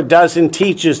 But whoever does and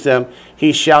teaches them,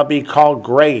 he shall be called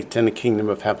great in the kingdom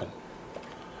of heaven.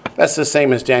 That's the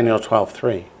same as Daniel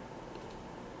 12:3.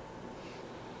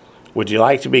 Would you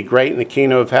like to be great in the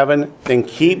kingdom of heaven? Then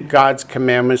keep God's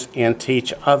commandments and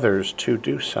teach others to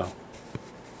do so.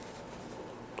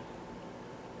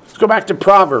 Let's go back to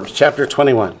Proverbs chapter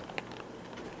 21.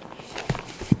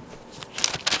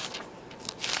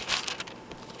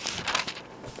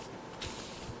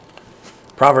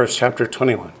 Proverbs chapter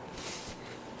 21,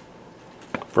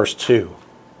 verse 2.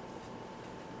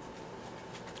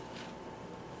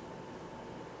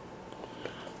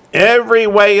 Every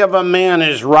way of a man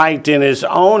is right in his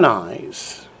own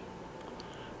eyes,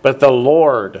 but the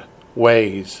Lord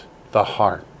weighs the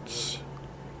hearts.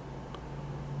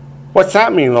 What's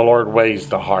that mean, the Lord weighs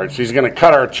the hearts? He's going to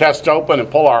cut our chest open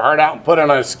and pull our heart out and put it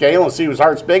on a scale and see whose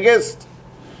heart's biggest?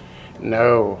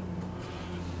 No.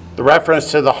 The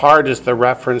reference to the heart is the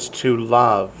reference to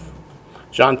love.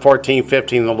 John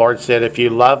 14:15, the Lord said, if you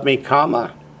love me,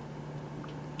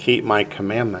 keep my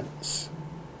commandments.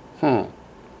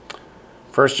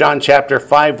 1 John chapter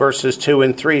 5, verses 2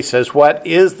 and 3 says, what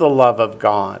is the love of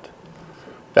God?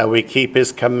 That we keep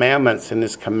his commandments, and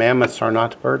his commandments are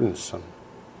not burdensome.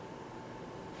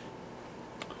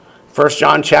 1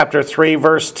 John chapter 3,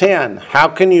 verse 10, how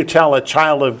can you tell a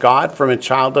child of God from a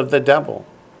child of the devil?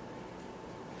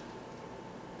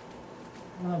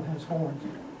 Mom has horns.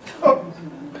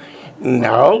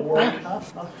 No.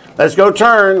 Let's go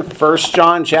turn 1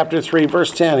 John chapter 3,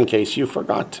 verse 10, in case you've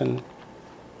forgotten.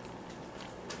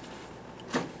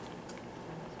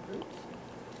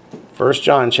 First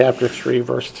John chapter 3,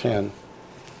 verse 10.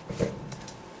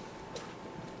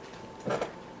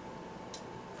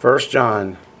 1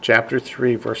 John chapter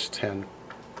 3, verse 10.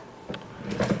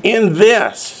 In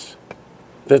this,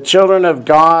 the children of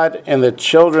God and the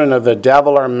children of the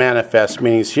devil are manifest.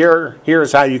 Means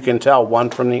here's how you can tell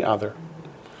one from the other.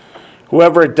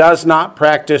 Whoever does not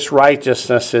practice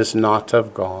righteousness is not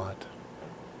of God.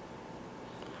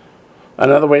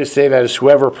 Another way to say that is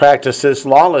whoever practices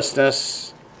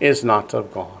lawlessness is not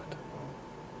of God.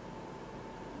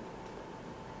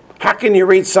 How can you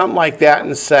read something like that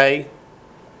and say,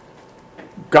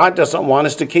 God doesn't want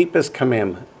us to keep his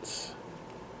commandments?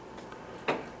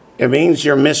 It means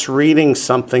you're misreading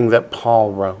something that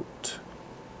Paul wrote.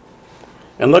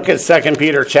 And look at 2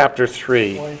 Peter chapter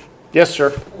 3. Yes,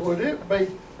 sir. Would it be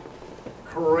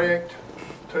correct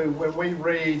to, when we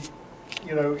read,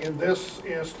 in this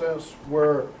instance,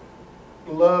 where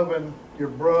loving your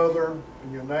brother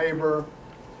and your neighbor,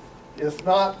 it's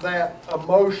not that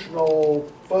emotional,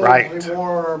 fuzzy, Right.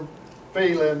 warm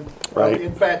feeling Right. of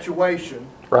infatuation,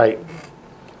 Right.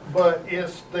 but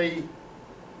it's the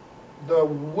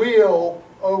will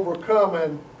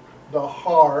overcoming the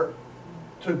heart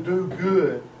to do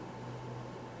good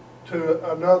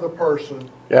to another person,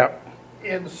 Yeah.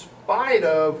 in spite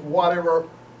of whatever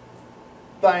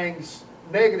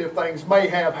negative things may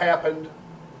have happened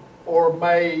or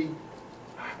might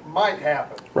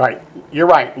happen. Right. You're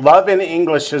right. Love in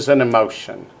English is an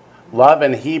emotion. Love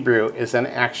in Hebrew is an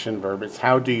action verb. It's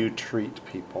how do you treat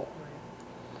people?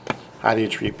 How do you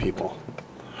treat people?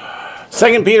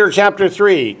 2 Peter chapter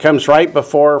 3 comes right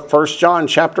before 1 John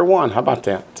chapter 1. How about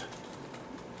that?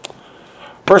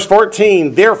 Verse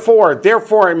 14, therefore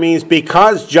it means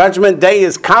because judgment day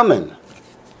is coming.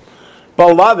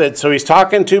 Beloved, so he's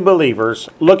talking to believers,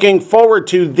 looking forward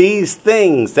to these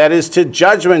things, that is to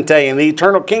judgment day and the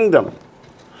eternal kingdom.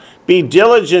 Be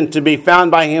diligent to be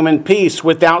found by him in peace,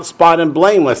 without spot and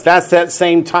blameless. That's that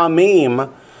same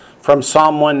tamim from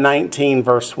Psalm 119,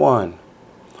 verse 1.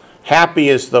 Happy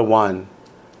is the one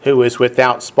who is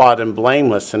without spot and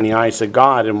blameless in the eyes of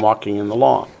God and walking in the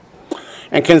law.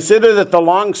 And consider that the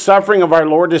long suffering of our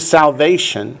Lord is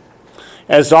salvation,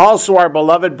 as also our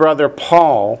beloved brother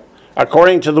Paul,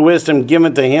 according to the wisdom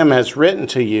given to him, has written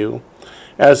to you,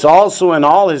 as also in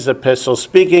all his epistles,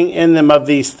 speaking in them of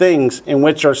these things, in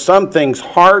which are some things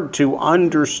hard to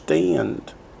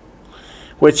understand,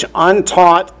 which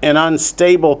untaught and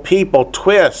unstable people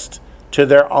twist to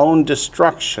their own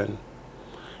destruction,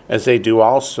 as they do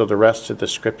also the rest of the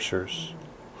scriptures.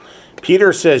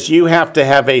 Peter says you have to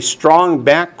have a strong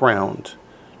background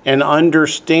and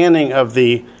understanding of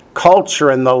the culture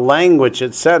and the language,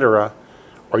 etc.,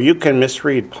 or you can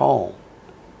misread Paul.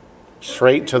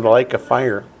 straight to the lake of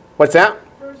fire. What's that?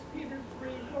 1 Peter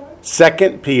 3 what?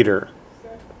 2 Peter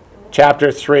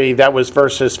chapter 3, that was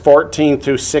verses 14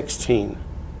 through 16.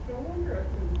 No wonder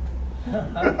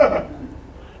I couldn't.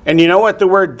 And you know what the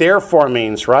word therefore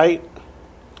means, right?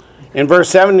 In verse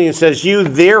 17 it says, you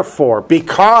therefore,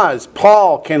 because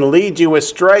Paul can lead you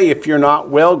astray if you're not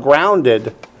well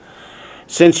grounded.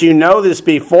 Since you know this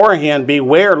beforehand,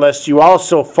 beware lest you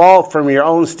also fall from your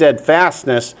own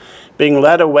steadfastness, being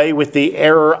led away with the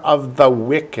error of the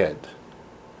wicked.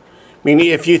 Meaning,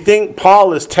 if you think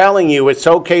Paul is telling you it's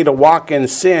okay to walk in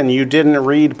sin, you didn't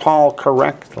read Paul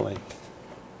correctly.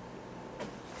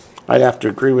 I'd have to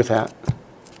agree with that.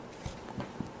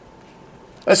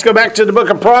 Let's go back to the book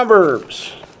of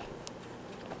Proverbs.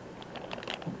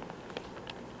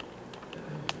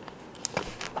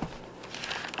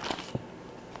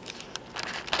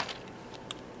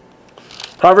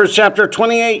 Proverbs chapter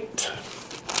 28,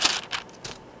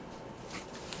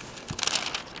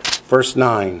 verse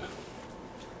 9.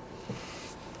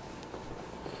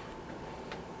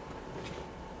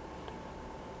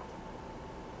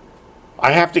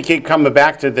 I have to keep coming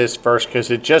back to this verse because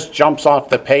it just jumps off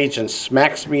the page and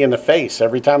smacks me in the face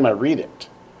every time I read it.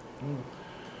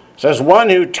 It says, one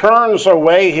who turns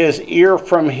away his ear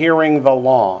from hearing the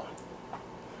law,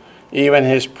 even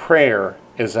his prayer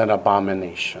is an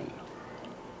abomination.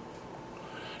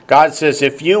 God says,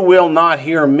 if you will not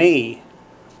hear me,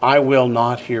 I will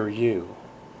not hear you.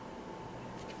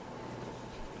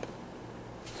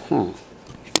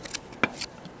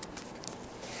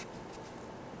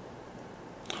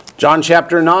 John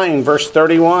chapter 9, verse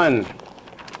 31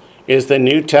 is the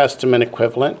New Testament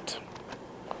equivalent.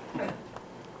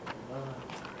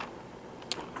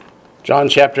 John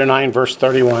chapter 9, verse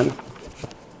 31.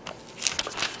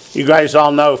 You guys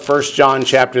all know 1 John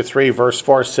chapter 3, verse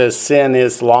 4 says sin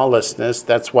is lawlessness.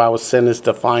 That's why sin is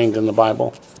defined in the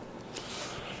Bible.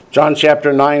 John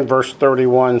chapter 9, verse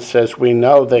 31 says, we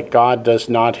know that God does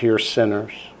not hear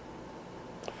sinners.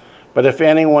 But if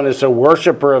anyone is a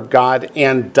worshiper of God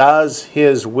and does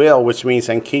his will, which means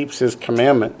and keeps his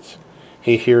commandments,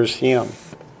 he hears him.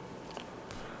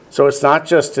 So it's not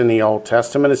just in the Old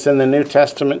Testament, it's in the New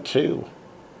Testament too.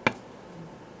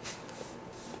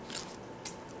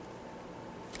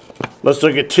 Let's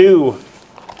look at two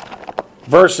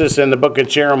verses in the book of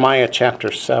Jeremiah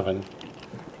chapter 7.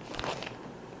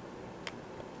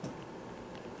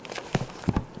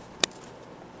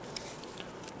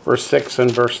 Verse 6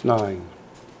 and verse 9.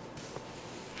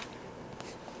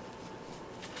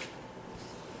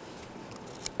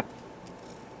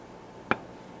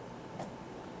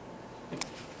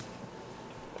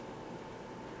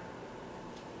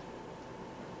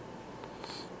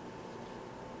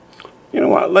 You know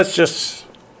what? Let's just,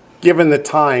 given the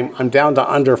time, I'm down to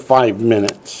under 5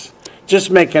 minutes.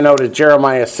 Just make a note of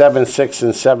Jeremiah 7, 6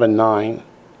 and 7, 9,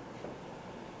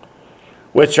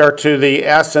 which are to the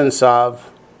essence of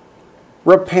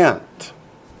repent.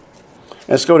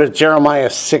 Let's go to Jeremiah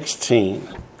 16,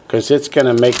 because it's going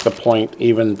to make the point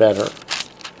even better.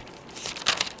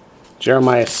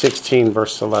 Jeremiah 16,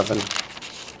 verse 11.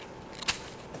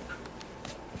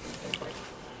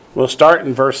 We'll start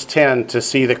in verse 10 to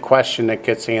see the question that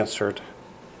gets answered.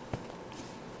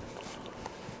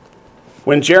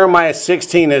 When Jeremiah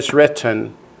 16 is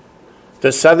written,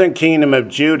 the southern kingdom of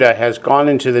Judah has gone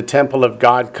into the temple of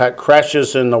God, cut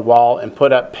crevices in the wall, and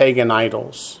put up pagan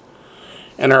idols,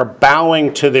 and are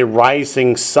bowing to the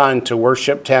rising sun to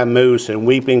worship Tammuz and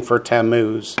weeping for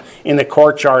Tammuz in the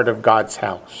courtyard of God's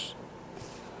house.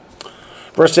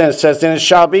 Verse 10 says, and it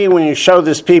shall be when you show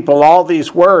this people all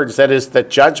these words, that is, that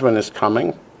judgment is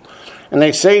coming, and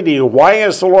they say to you, why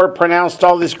has the Lord pronounced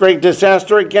all this great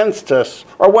disaster against us?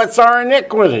 Or what's our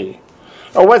iniquity?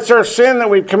 Or what's our sin that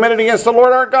we've committed against the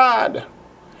Lord our God?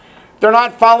 They're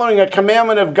not following a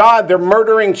commandment of God. They're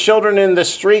murdering children in the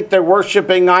street. They're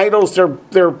worshiping idols.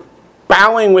 They're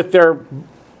bowing with their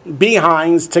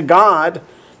behinds to God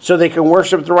so they can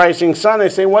worship the rising sun. They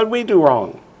say, what did we do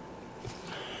wrong?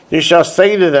 You shall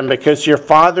say to them, because your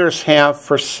fathers have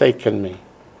forsaken me,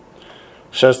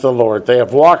 says the Lord. They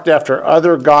have walked after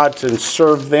other gods and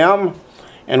served them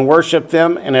and worshiped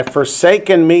them, and have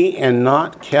forsaken me and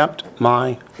not kept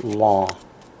my law.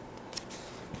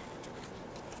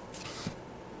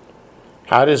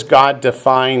 How does God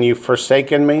define you've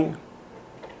forsaken me?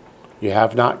 You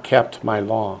have not kept my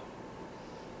law.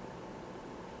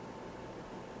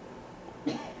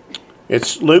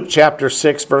 It's Luke chapter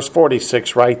 6, verse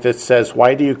 46, right, that says,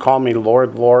 why do you call me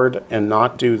Lord, Lord, and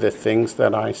not do the things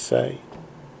that I say?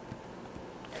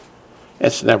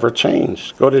 It's never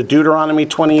changed. Go to Deuteronomy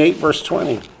 28, verse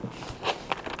 20.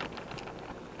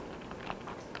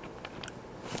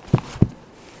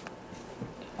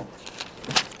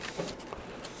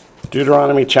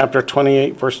 Deuteronomy chapter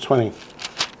 28, verse 20.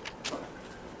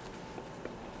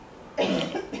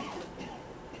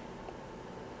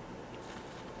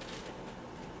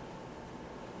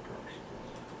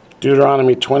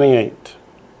 Deuteronomy 28.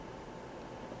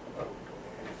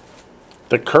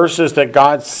 The curses that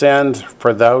God sends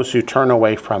for those who turn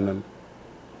away from him.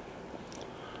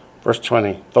 Verse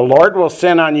 20. The Lord will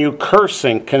send on you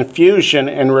cursing, confusion,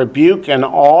 and rebuke, and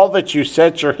all that you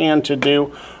set your hand to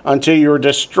do until you are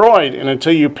destroyed and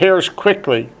until you perish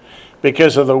quickly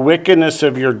because of the wickedness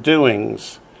of your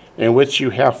doings in which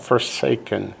you have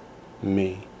forsaken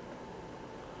me.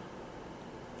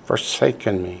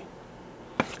 Forsaken me.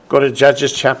 Go to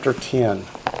Judges chapter 10.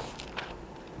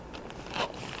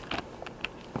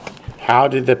 How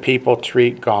did the people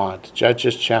treat God?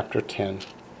 Judges chapter 10.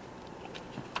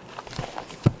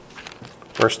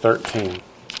 Verse 13.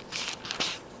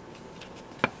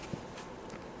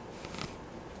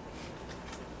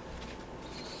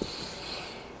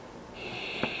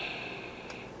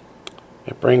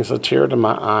 It brings a tear to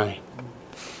my eye.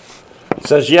 It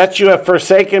says, yet you have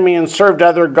forsaken me and served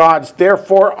other gods.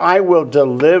 Therefore I will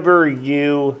deliver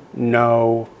you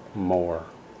no more.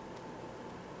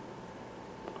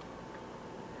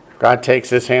 God takes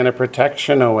his hand of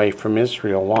protection away from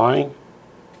Israel. Why?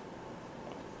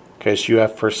 Because you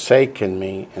have forsaken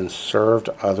me and served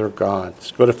other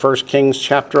gods. Go to 1 Kings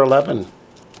chapter 11.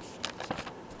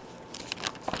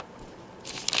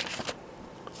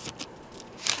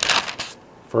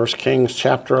 First Kings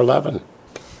chapter 11.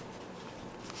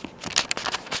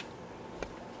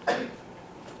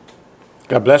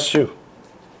 God bless you.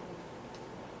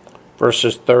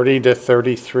 Verses 30 to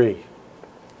 33.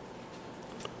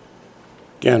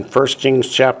 Again, 1 Kings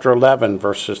chapter 11,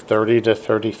 verses 30 to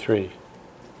 33.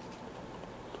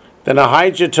 Then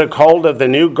Ahijah took hold of the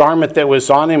new garment that was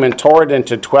on him and tore it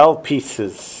into 12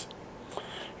 pieces.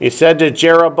 He said to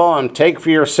Jeroboam, take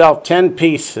for yourself 10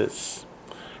 pieces.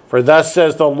 For thus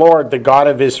says the Lord, the God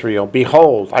of Israel,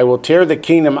 behold, I will tear the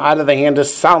kingdom out of the hand of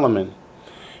Solomon,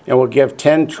 and will give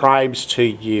 10 tribes to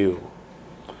you.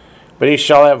 But he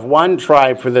shall have one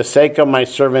tribe for the sake of my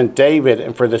servant David,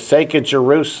 and for the sake of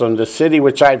Jerusalem, the city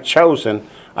which I have chosen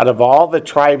out of all the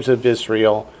tribes of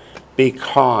Israel,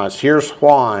 because, here's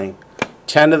why,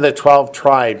 10 of the 12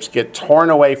 tribes get torn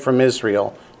away from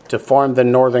Israel to form the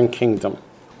northern kingdom.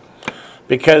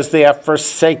 Because they have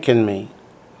forsaken me,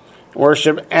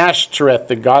 worship Ashtoreth,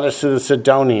 the goddess of the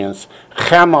Sidonians,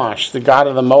 Chemosh, the god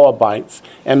of the Moabites,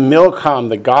 and Milcom,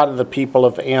 the god of the people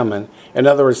of Ammon. In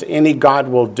other words, any god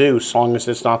will do as long as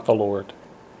it's not the Lord.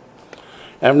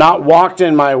 And have not walked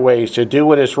in my ways to do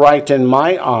what is right in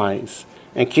my eyes,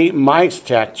 and keep my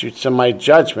statutes and my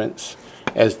judgments,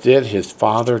 as did his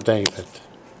father David.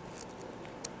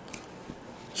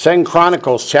 2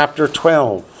 Chronicles chapter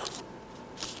 12.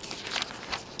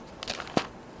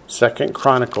 2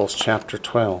 Chronicles chapter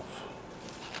 12.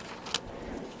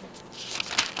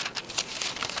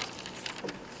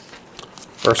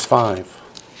 Verse 5.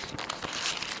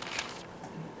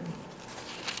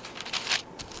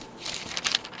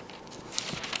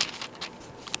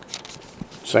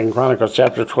 Second Chronicles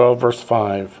chapter 12, verse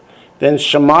 5. Then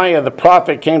Shemaiah the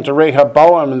prophet came to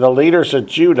Rehoboam and the leaders of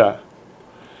Judah,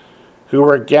 who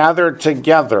were gathered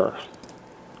together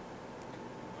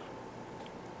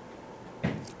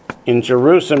in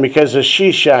Jerusalem because of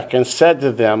Shishak, and said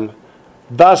to them,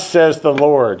 thus says the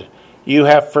Lord, you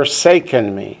have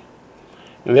forsaken me,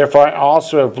 and therefore I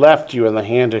also have left you in the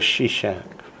hand of Shishak.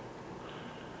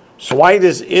 So why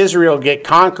does Israel get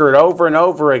conquered over and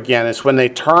over again? It's when they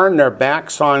turn their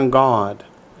backs on God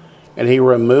and he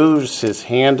removes his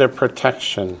hand of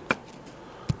protection.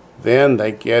 Then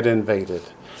they get invaded.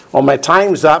 Well, my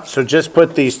time's up, so just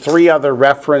put these 3 other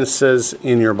references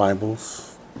in your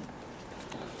Bibles.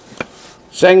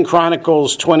 2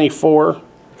 Chronicles 24,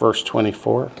 verse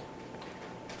 24.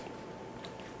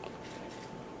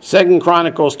 2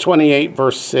 Chronicles 28,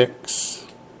 verse 6.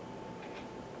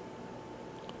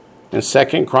 And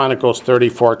 2 Chronicles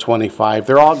 34:25,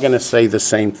 they're all going to say the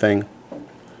same thing.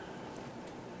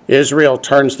 Israel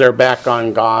turns their back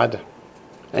on God,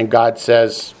 and God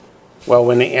says, well,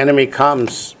 when the enemy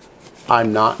comes,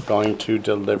 I'm not going to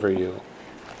deliver you.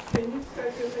 Can you say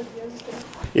them again, please?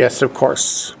 Yes, of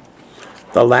course.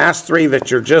 The last 3 that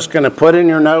you're just going to put in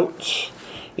your notes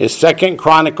is 2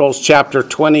 Chronicles chapter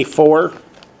 24,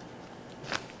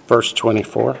 verse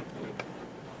 24.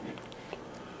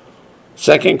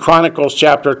 2 Chronicles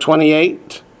chapter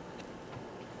 28,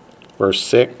 verse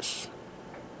 6.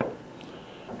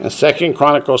 And 2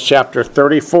 Chronicles chapter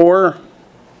 34,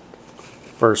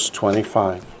 verse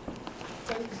 25.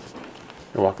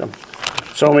 You're welcome.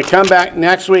 So when we come back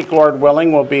next week, Lord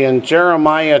willing, we'll be in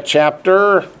Jeremiah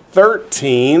chapter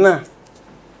 13,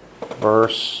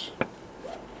 verse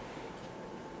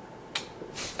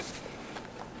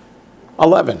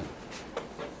 11.